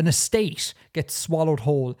swallowed, an estate gets swallowed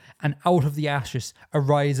whole, and out of the ashes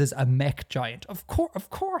arises a mech giant. Of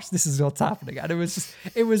course, this is what's happening, and it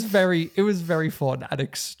was very fun and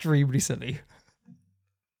extremely silly.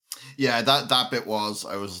 Yeah, that bit was.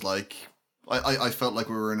 I was like, I felt like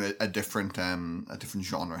we were in a different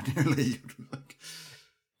genre nearly.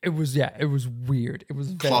 It was weird. It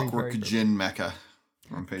was very, Clockwork very Gin Mecca.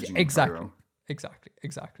 Rampaging exactly.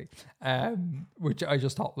 Which I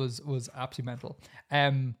just thought was absolutely mental.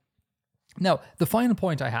 Now the final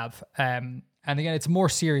point I have, and again it's a more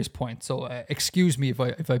serious point, so excuse me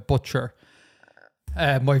if I butcher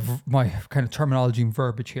my kind of terminology and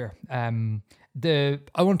verbiage here. I want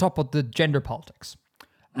to talk about the gender politics,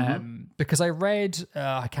 because I read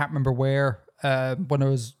I can't remember where when I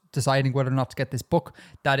was deciding whether or not to get this book,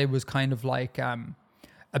 that it was kind of like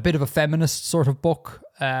a bit of a feminist sort of book,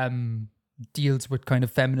 deals with kind of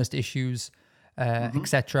feminist issues,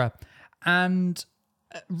 etc. And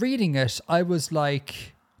reading it, I was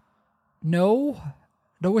like, no,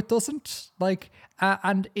 it doesn't. Like,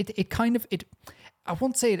 and it kind of, I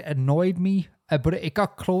won't say it annoyed me, but it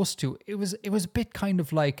got close to, it was a bit kind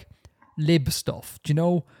of like lib stuff, do you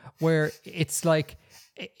know, where it's like,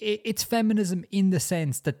 it's feminism in the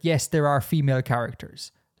sense that, yes, there are female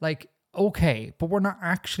characters. Like, okay, but we're not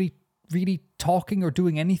actually really talking or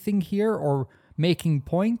doing anything here or making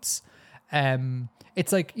points.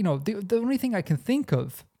 It's like, you know, the only thing I can think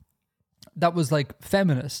of that was like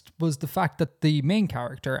feminist was the fact that the main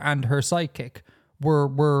character and her sidekick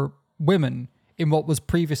were women in what was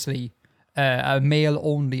previously a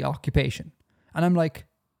male-only occupation. And I'm like,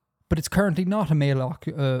 but it's currently not a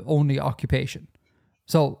male-only occupation.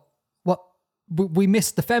 So we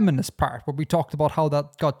missed the feminist part where we talked about how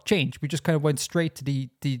that got changed. We just kind of went straight to the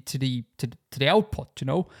output, you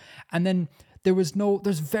know? And then there's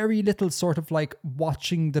very little sort of like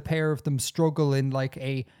watching the pair of them struggle in like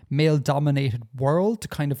a male dominated world to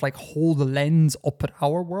kind of like hold the lens up at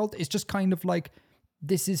our world. It's just kind of like,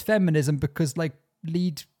 this is feminism because like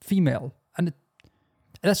lead female. And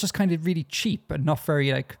that's just kind of really cheap and not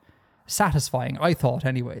very like satisfying, I thought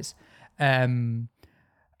anyways. And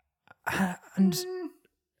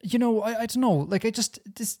you know, I don't know, like I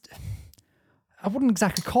wouldn't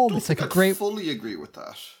exactly call this like a great. Fully agree with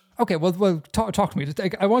that. Okay, well, talk to me.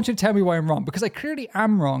 I want you to tell me why I'm wrong, because I clearly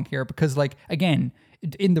am wrong here. Because, like, again,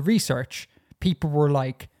 in the research, people were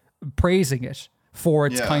like praising it for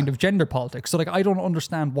its kind of gender politics. So, like, I don't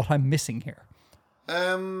understand what I'm missing here.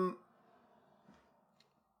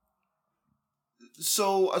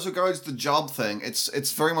 So, as regards the job thing,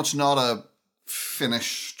 it's very much not a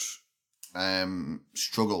finished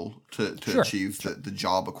struggle to achieve the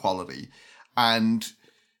job equality, and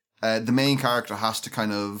the main character has to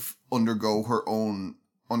kind of undergo her own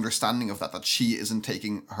understanding of that she isn't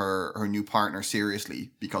taking her new partner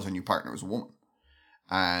seriously because her new partner is a woman,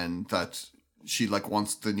 and that she like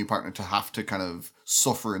wants the new partner to have to kind of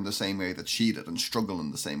suffer in the same way that she did and struggle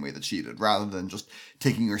in the same way that she did, rather than just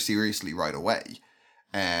taking her seriously right away.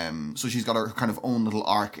 So she's got her kind of own little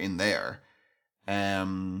arc in there.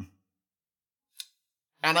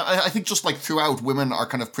 And I think just like throughout, women are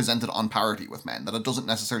kind of presented on parity with men, that it doesn't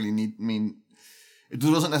necessarily need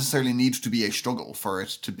to be a struggle for it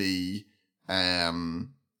to be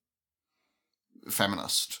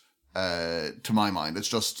feminist, to my mind. It's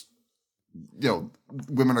just, you know,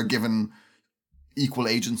 women are given equal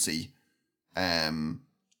agency in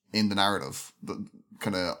the narrative,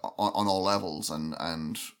 kind of on all levels and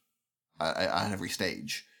at every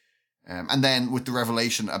stage. And then with the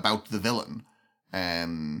revelation about the villain,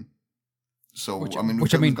 we've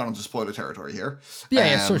gone into spoiler territory here.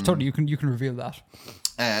 Yeah, sure, totally. You can reveal that.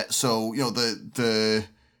 So, you know, the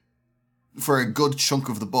for a good chunk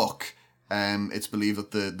of the book, it's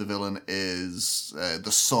believed that the villain is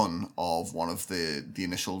the son of one of the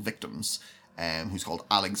initial victims, who's called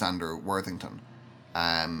Alexander Worthington.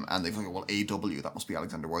 And they think, well, AW, that must be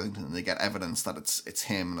Alexander Worthington, and they get evidence that it's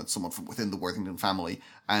him and it's someone from within the Worthington family,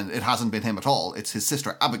 and it hasn't been him at all. It's his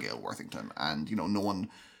sister Abigail Worthington, and you know, no one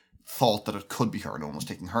thought that it could be her. No one was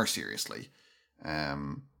taking her seriously,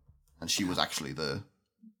 and she was actually the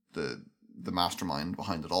mastermind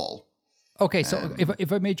behind it all. Okay, so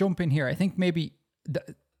if I may jump in here, I think maybe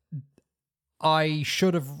I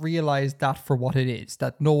should have realized that for what it is,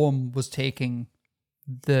 that no one was taking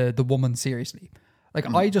the woman seriously.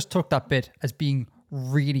 Like, I just took that bit as being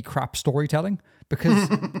really crap storytelling, because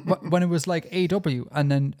when it was like AW,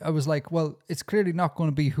 and then I was like, well, it's clearly not going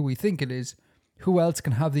to be who we think it is. Who else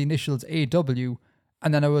can have the initials AW?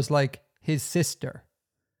 And then I was like, his sister.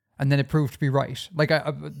 And then it proved to be right. Like,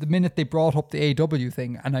 the minute they brought up the AW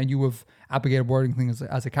thing, and I knew of Abigail Worthington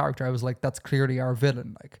as a character, I was like, that's clearly our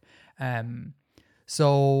villain. Like,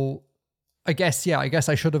 so I guess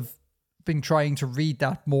I should have been trying to read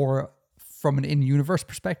that more from an in-universe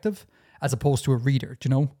perspective as opposed to a reader, do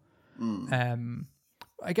you know?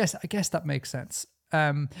 I guess that makes sense.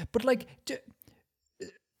 But like,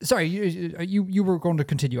 sorry, you were going to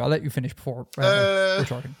continue. I'll let you finish before we're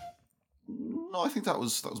talking. No, I think that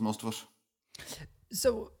was most of it.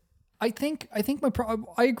 So I think I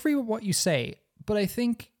agree with what you say, but I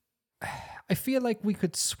feel like we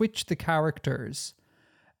could switch the characters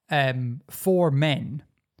for men,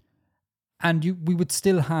 and we would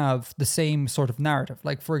still have the same sort of narrative.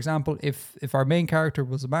 Like, for example, if our main character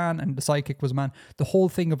was a man and the sidekick was a man, the whole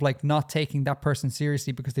thing of like not taking that person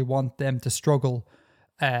seriously because they want them to struggle,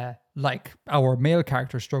 like our male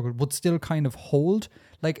character struggled, would still kind of hold.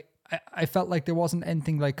 Like, I felt like there wasn't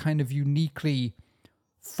anything like kind of uniquely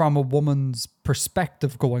from a woman's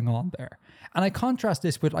perspective going on there. And I contrast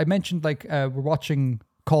this with, I mentioned like we're watching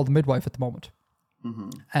Call the Midwife at the moment.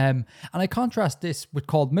 And I contrast this with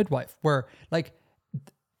Called Midwife, where like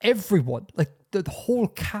everyone, like the whole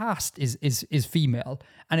cast is female,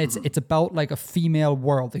 and it's about like a female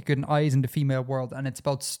world, like an eyes in the female world, and it's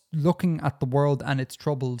about looking at the world and its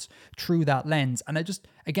troubles through that lens. And I just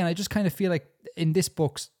kind of feel like in this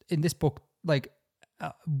book, like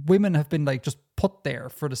women have been like just put there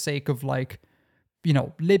for the sake of like, you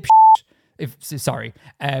know,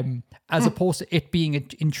 as opposed to it being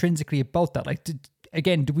intrinsically about that. Like, do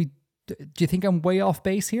you think I'm way off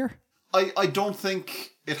base here? I don't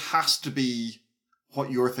think it has to be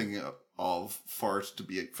what you're thinking of for it to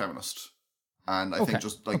be a feminist. And I think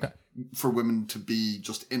just like for women to be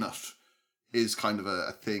just in it is kind of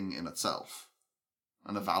a thing in itself,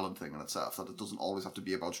 and a valid thing in itself, that it doesn't always have to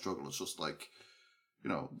be about struggle. It's just like, you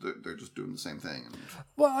know, they're just doing the same thing.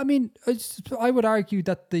 Well, I mean, I would argue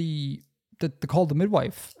that the Call the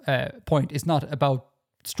Midwife point is not about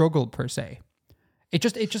struggle per se. It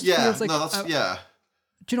just feels like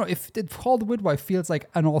do you know, if Call the Midwife feels like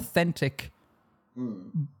an authentic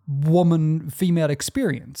woman female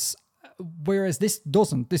experience, whereas this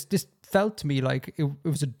doesn't. This felt to me like it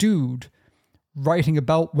was a dude writing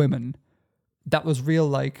about women that was real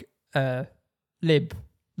like lib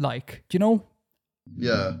like, do you know?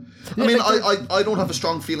 Yeah. I mean, I don't have a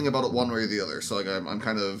strong feeling about it one way or the other. So like I'm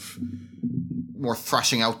kind of more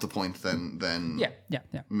thrashing out the point than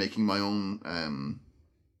making my own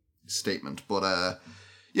statement. But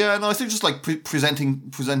I think just like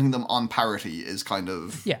presenting them on parity is kind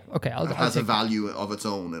of has a value of its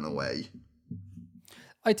own in a way.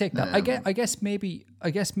 I take that. I guess maybe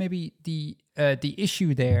the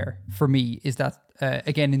issue there for me is that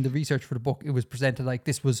again, in the research for the book, it was presented like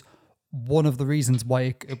this was one of the reasons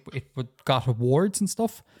why it got awards and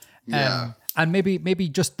stuff. And maybe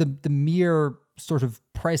just the mere sort of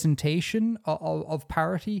presentation of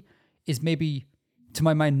parity is maybe, to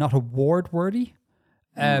my mind, not award worthy.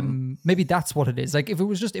 Maybe that's what it is. Like, if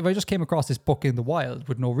I just came across this book in the wild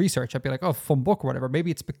with no research, I'd be like, oh, fun book or whatever.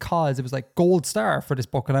 Maybe it's because it was like gold star for this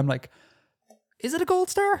book, and I'm like, is it a gold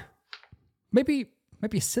star? Maybe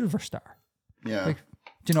a silver star. Yeah. Like,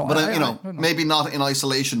 you know, but I don't know. Maybe not in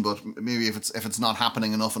isolation, but maybe if it's not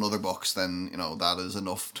happening enough in other books, then you know that is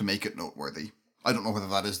enough to make it noteworthy. I don't know whether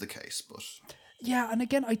that is the case, but yeah. And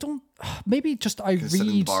again, I don't. Maybe just I read setting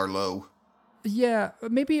the bar low. Yeah,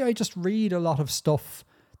 maybe I just read a lot of stuff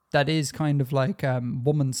that is kind of like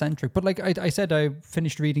woman centric. But like I said, I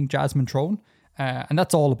finished reading Jasmine Throne, and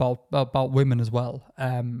that's all about women as well.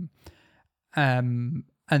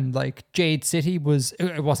 And like Jade City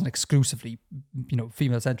it wasn't exclusively, you know,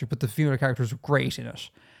 female centric, but the female characters were great in it.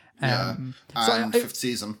 Fifth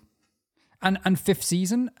season. And fifth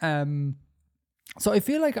season. So I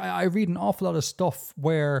feel like I read an awful lot of stuff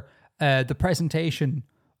where the presentation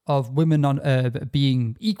of women on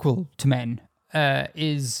being equal to men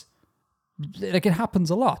is like, it happens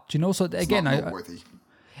a lot, you know. So again,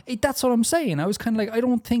 that's what I'm saying. I was kind of like, I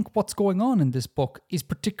don't think what's going on in this book is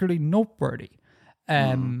particularly noteworthy.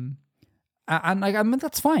 And like, I mean,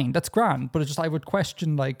 that's fine, that's grand, but it's just, I would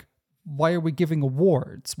question like, why are we giving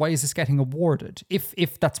awards? Why is this getting awarded?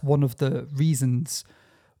 If that's one of the reasons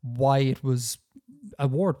why it was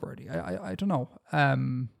award worthy, I don't know.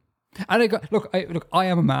 And I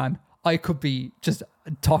am a man. I could be just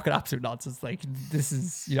talking absolute nonsense. Like, this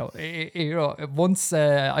is, once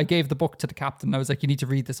I gave the book to the captain, I was like, you need to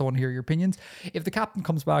read this. I want to hear your opinions. If the captain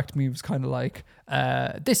comes back to me, it was kind of like,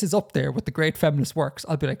 this is up there with the great feminist works.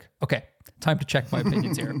 I'll be like, okay, time to check my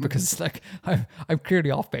opinions here, because like I'm clearly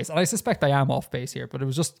off base, and I suspect I am off base here. But it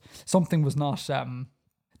was just something was not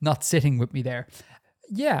sitting with me there.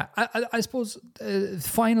 Yeah, I suppose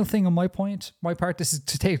final thing on my part, this is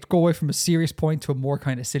to go away from a serious point to a more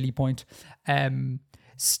kind of silly point.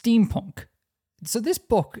 Steampunk. So this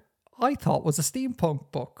book, I thought, was a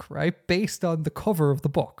steampunk book, right? Based on the cover of the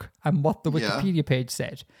book and what the Wikipedia page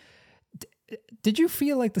said. Did you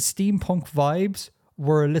feel like the steampunk vibes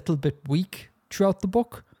were a little bit weak throughout the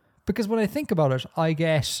book? Because when I think about it, I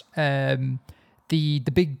get the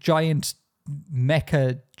big giant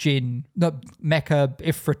mecha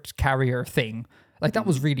ifrit carrier thing, like that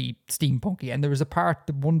was really steampunky, and there was a part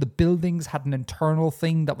that one of the buildings had an internal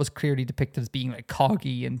thing that was clearly depicted as being like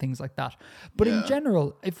coggy and things like that. But in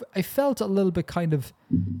general, I felt a little bit kind of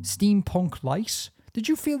steampunk light. Did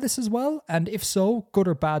you feel this as well? And if so, good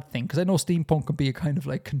or bad thing? Because I know steampunk can be a kind of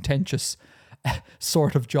like contentious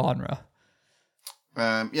sort of genre.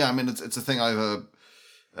 I mean, it's a thing I've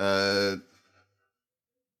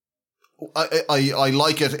I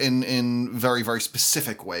like it in very, very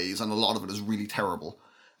specific ways, and a lot of it is really terrible.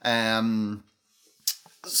 I mean,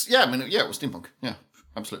 it was steampunk. Yeah,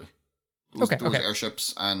 absolutely. There was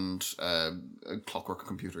airships and clockwork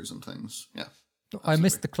computers and things. Yeah, absolutely. I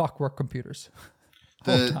missed the clockwork computers.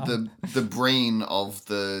 The brain of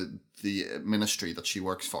the ministry that she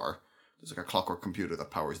works for. There's like a clockwork computer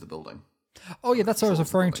that powers the building. Oh yeah, that's what I was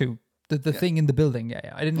referring to. The thing in the building,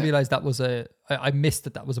 yeah. I didn't realize that was I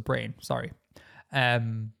missed that was a brain. Sorry.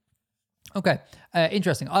 Okay.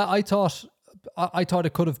 Interesting. I thought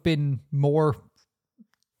it could have been more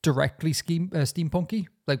directly steampunky,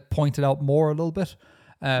 like pointed out more a little bit.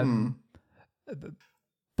 But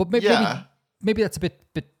maybe that's a bit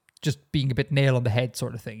just being a bit nail on the head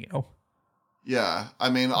sort of thing, Yeah. I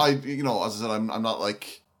mean, as I said, I'm not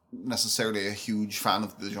like necessarily a huge fan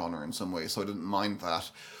of the genre in some way, so I didn't mind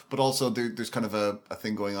that. But also there's kind of a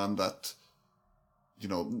thing going on that,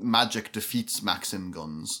 magic defeats Maxim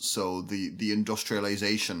guns. So the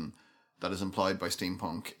industrialization that is implied by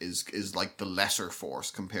steampunk is like the lesser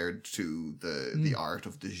force compared to the art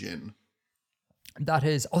of the Jin.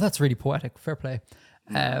 That's really poetic. Fair play.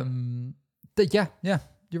 You're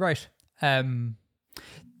right. And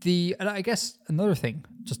I guess another thing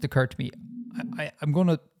just occurred to me. I'm going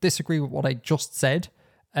to disagree with what I just said.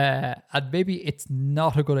 And maybe it's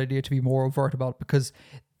not a good idea to be more overt about, because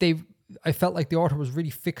I felt like the author was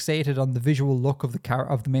really fixated on the visual look of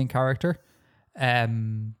the main character,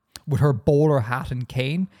 with her bowler hat and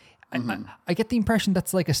cane. I get the impression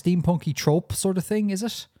that's like a steampunky trope sort of thing. Is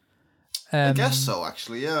it? I guess so,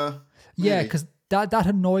 actually. Yeah. Maybe. Yeah, because that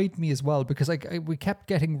annoyed me as well, because we kept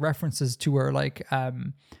getting references to her like.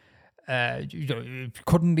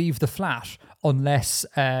 Couldn't leave the flat unless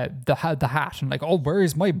the hat, and like, oh, where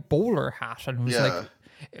is my bowler hat? And it was like,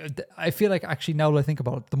 I feel like actually now that I think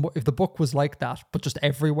about it, if the book was like that, but just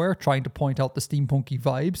everywhere trying to point out the steampunky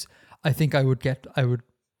vibes, I think I would get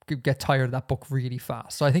tired of that book really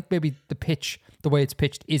fast. So I think maybe the way it's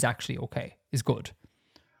pitched is actually okay, is good.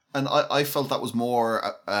 And I felt that was more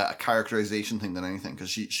a characterization thing than anything, because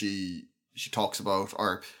she talks about,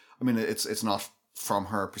 or I mean, it's not from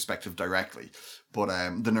her perspective directly, but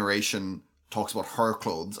the narration talks about her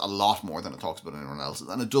clothes a lot more than it talks about anyone else's,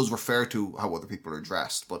 and it does refer to how other people are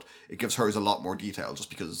dressed, but it gives hers a lot more detail just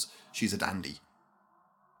because she's a dandy.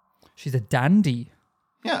 She's a dandy?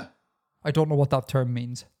 Yeah. I don't know what that term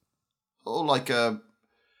means. Oh, like a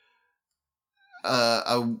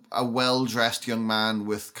well-dressed young man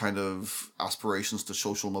with kind of aspirations to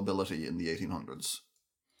social mobility in the 1800s.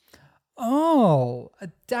 Oh, a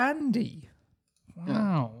dandy. Wow.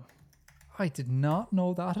 Yeah. I did not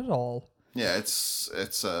know that at all. Yeah, it's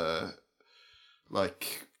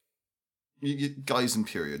like guys in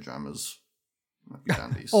period dramas might be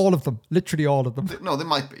dandies. All of them, literally all of them. No, they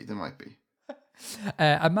might be.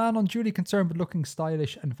 A man unduly concerned with looking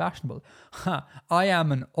stylish and fashionable. I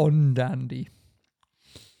am an undandy.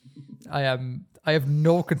 I have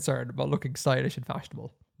no concern about looking stylish and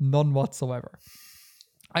fashionable. None whatsoever.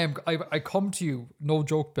 I come to you, no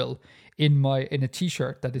joke, Bill, in a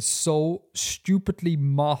t-shirt that is so stupidly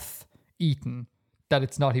moth-eaten that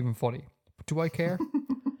it's not even funny. But do I care?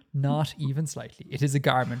 Not even slightly. It is a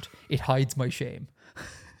garment. It hides my shame.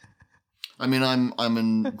 I mean, I'm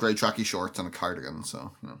in grey tracky shorts and a cardigan,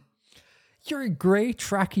 so You're in grey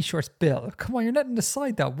tracky shorts, Bill. Come on, you're not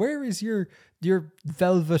inside that. Where is your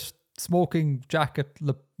velvet smoking jacket,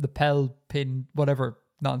 lapel pin, whatever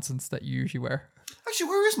nonsense that you usually wear? Actually,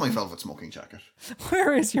 where is my velvet smoking jacket?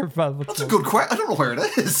 Where is your velvet? That's a good question. I don't know where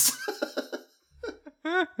it is.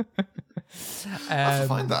 I have to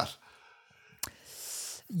find that.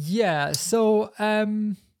 Yeah. So,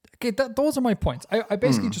 okay, those are my points. I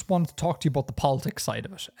basically just wanted to talk to you about the politics side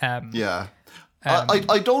of it. Yeah.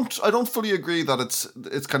 I don't fully agree that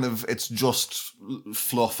it's just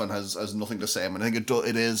fluff and has nothing to say. I mean, I think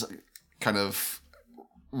it is kind of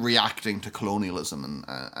reacting to colonialism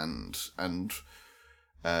and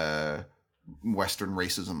Western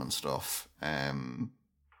racism and stuff.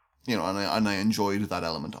 You know, and I enjoyed that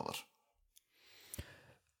element of it.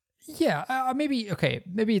 Yeah, maybe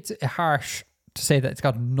it's harsh to say that it's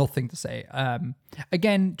got nothing to say.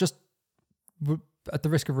 Again, just at the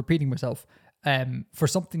risk of repeating myself, for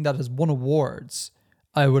something that has won awards,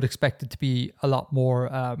 I would expect it to be a lot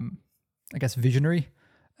more, I guess, visionary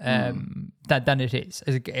than it is.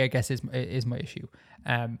 I guess is my issue.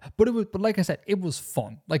 But like I said, it was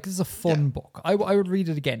fun. Like, this is a fun book. I would read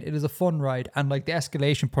it again. It is a fun ride, and like the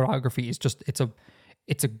escalation pornography is just it's a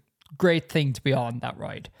great thing to be on that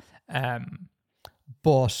ride.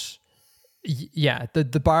 But yeah,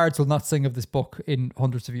 the bards will not sing of this book in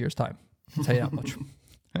hundreds of years' time. I'll tell you that much.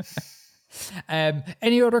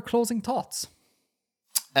 Any other closing thoughts?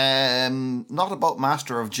 Not about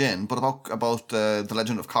Master of Jinn, but about the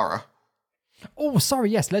Legend of Korra. Oh, sorry.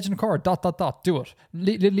 Yes, Legend of Korra. ... Do it.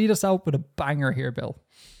 Lead us out with a banger here, Bill.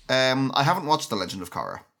 I haven't watched the Legend of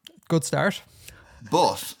Korra. Good start.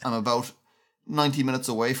 But I'm about 90 minutes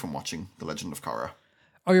away from watching the Legend of Korra.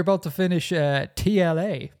 Oh, you're about to finish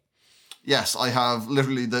TLA. Yes, I have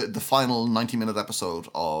literally the final 90-minute episode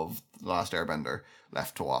of The Last Airbender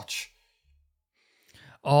left to watch.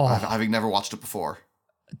 Oh, having never watched it before.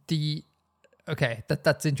 Okay,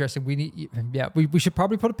 that's interesting. We should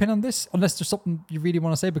probably put a pin on this, unless there's something you really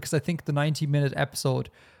want to say, because I think the 90-minute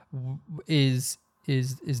episode is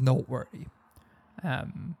noteworthy.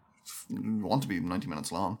 Want to be 90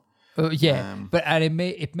 minutes long. But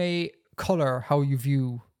it may color how you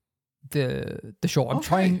view the show. I'm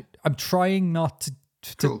trying not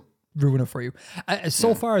to ruin it for you.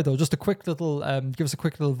 So far though, just a quick little give us a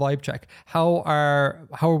quick little vibe check. How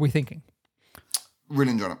are we thinking?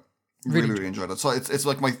 Really enjoyed it. Really enjoyed it. So it's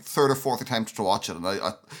like my third or fourth attempt to watch it, and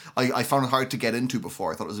I found it hard to get into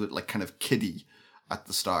before. I thought it was a bit like kind of kiddie at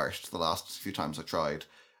the start. The last few times I tried,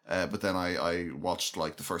 but then I watched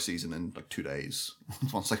like the first season in like 2 days.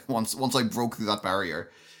 once I broke through that barrier.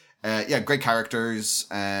 Great characters.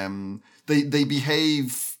 They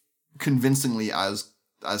behave convincingly as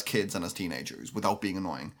kids and as teenagers without being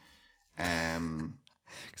annoying.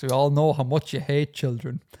 So we all know how much you hate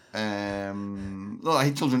children. No, I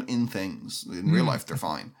hate children in things. In real life, they're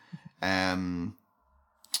fine. And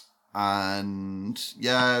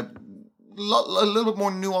yeah, a little bit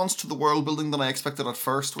more nuance to the world building than I expected at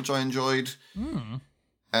first, which I enjoyed.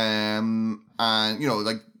 And you know,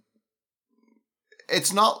 like,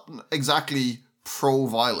 it's not exactly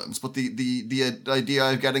pro-violence, but the idea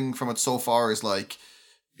I'm getting from it so far is like,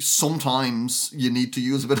 sometimes you need to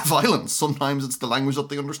use a bit of violence. Sometimes it's the language that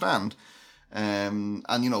they understand. And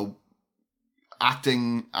you know,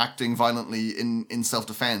 acting violently in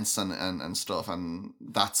self-defense and stuff, and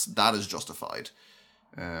that is justified.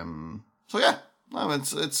 So yeah, no,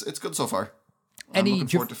 it's good so far. I'm looking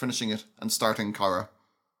forward to finishing it and starting Korra.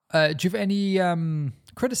 Do you have any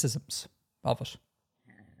criticisms of it?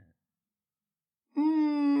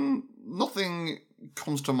 Nothing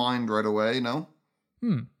comes to mind right away. No.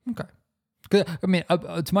 Okay. I mean,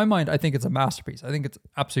 to my mind, I think it's a masterpiece. I think it's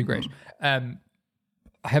absolutely great. I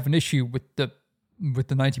have an issue with the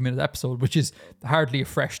 90-minute episode, which is hardly a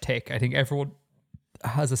fresh take. I think everyone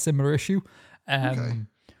has a similar issue.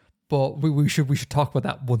 But we should talk about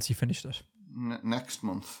that once you finished it. Next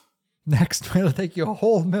month. It'll take you a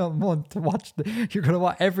whole month to watch. You're gonna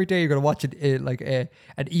watch every day. You're gonna watch it like an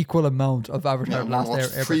equal amount of Avatar. Yeah, watch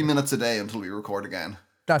 3 minutes a day until we record again.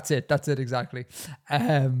 That's it exactly.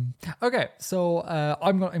 Okay, so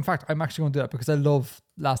I'm actually going to do that because I love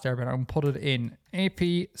Last Airbender. I'm going to put it in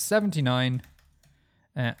AP 79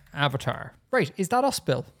 Avatar. Right, is that us,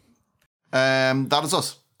 Bill? That is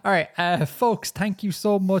us. All right, folks, thank you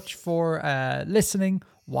so much for listening,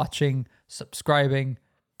 watching, subscribing,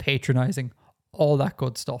 patronizing, all that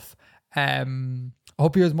good stuff. I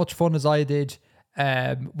hope you had as much fun as I did.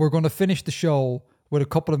 We're going to finish the show with a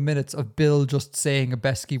couple of minutes of Bill just saying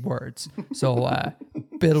Abheski words. So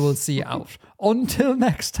Bill will see you out. Until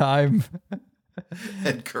next time,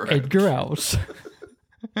 Edgar out. Edgar out.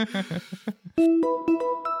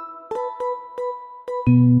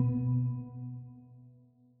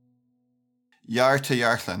 Yar to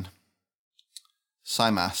Yarthlin,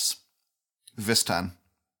 Simas, Vistan,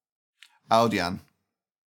 Audian,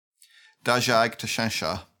 Dajag to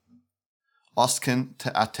Shenshaw, Ostkin to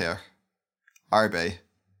Ater, Arbe,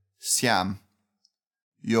 Siam,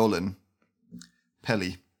 Yolin,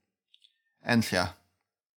 Peli, Enthia,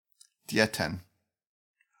 Dieten,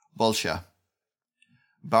 Bolsha,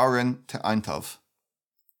 Baurin to Eintov,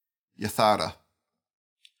 Yathara,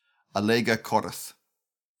 Alega Korath,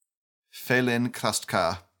 Phelin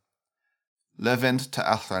Krastka, Levent to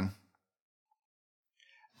Athran,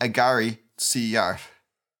 Agari Tsiyar,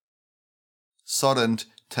 Sorend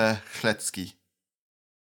to Chletsky,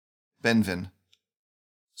 Benvin,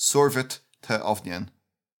 Sorvit to Ovnian,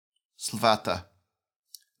 Slvata,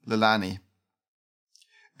 Lilani,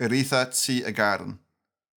 Eritha Tsi Agaran,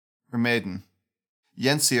 Remaden,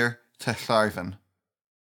 Jensir to Hlarven,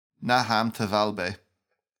 Naham to Valbe,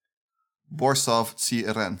 Borsov Tsi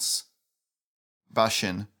Erens,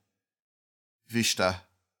 Bashin, Vishta,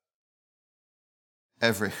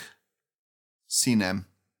 Evrich, Sinem,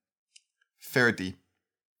 Ferdi,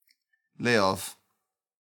 Leov,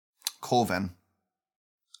 Koven,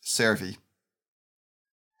 Servi,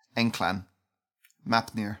 Enklan,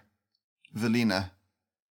 Mapnir, Velina,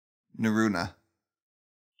 Neruna,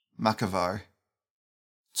 Makavar,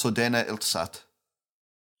 Tsodena Iltsat,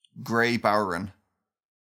 Grey Bauren,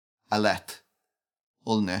 Alet,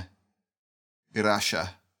 Ulne, Irasha,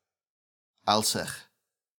 Alsech,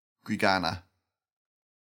 Grigana,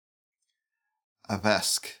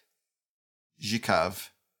 Avesk,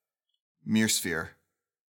 Zhikav, Mirsvir,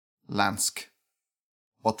 Lansk,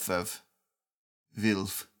 Otvev,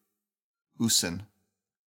 Vilv, Usen,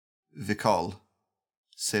 Vikol,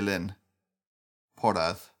 Selin,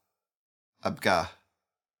 Porath, Abga,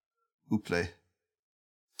 Uple,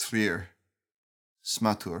 Trier,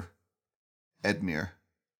 Smatur, Edmir,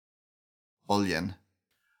 Olyen,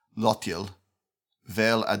 Lotiel,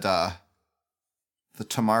 Vel Ada, the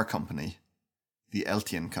Tamar Company, the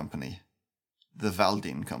Eltian Company, the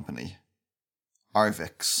Valdine Company,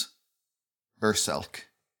 Arvix, Urselk,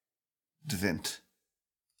 Dvint.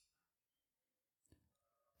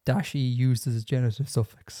 Dashi used as a genitive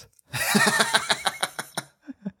suffix.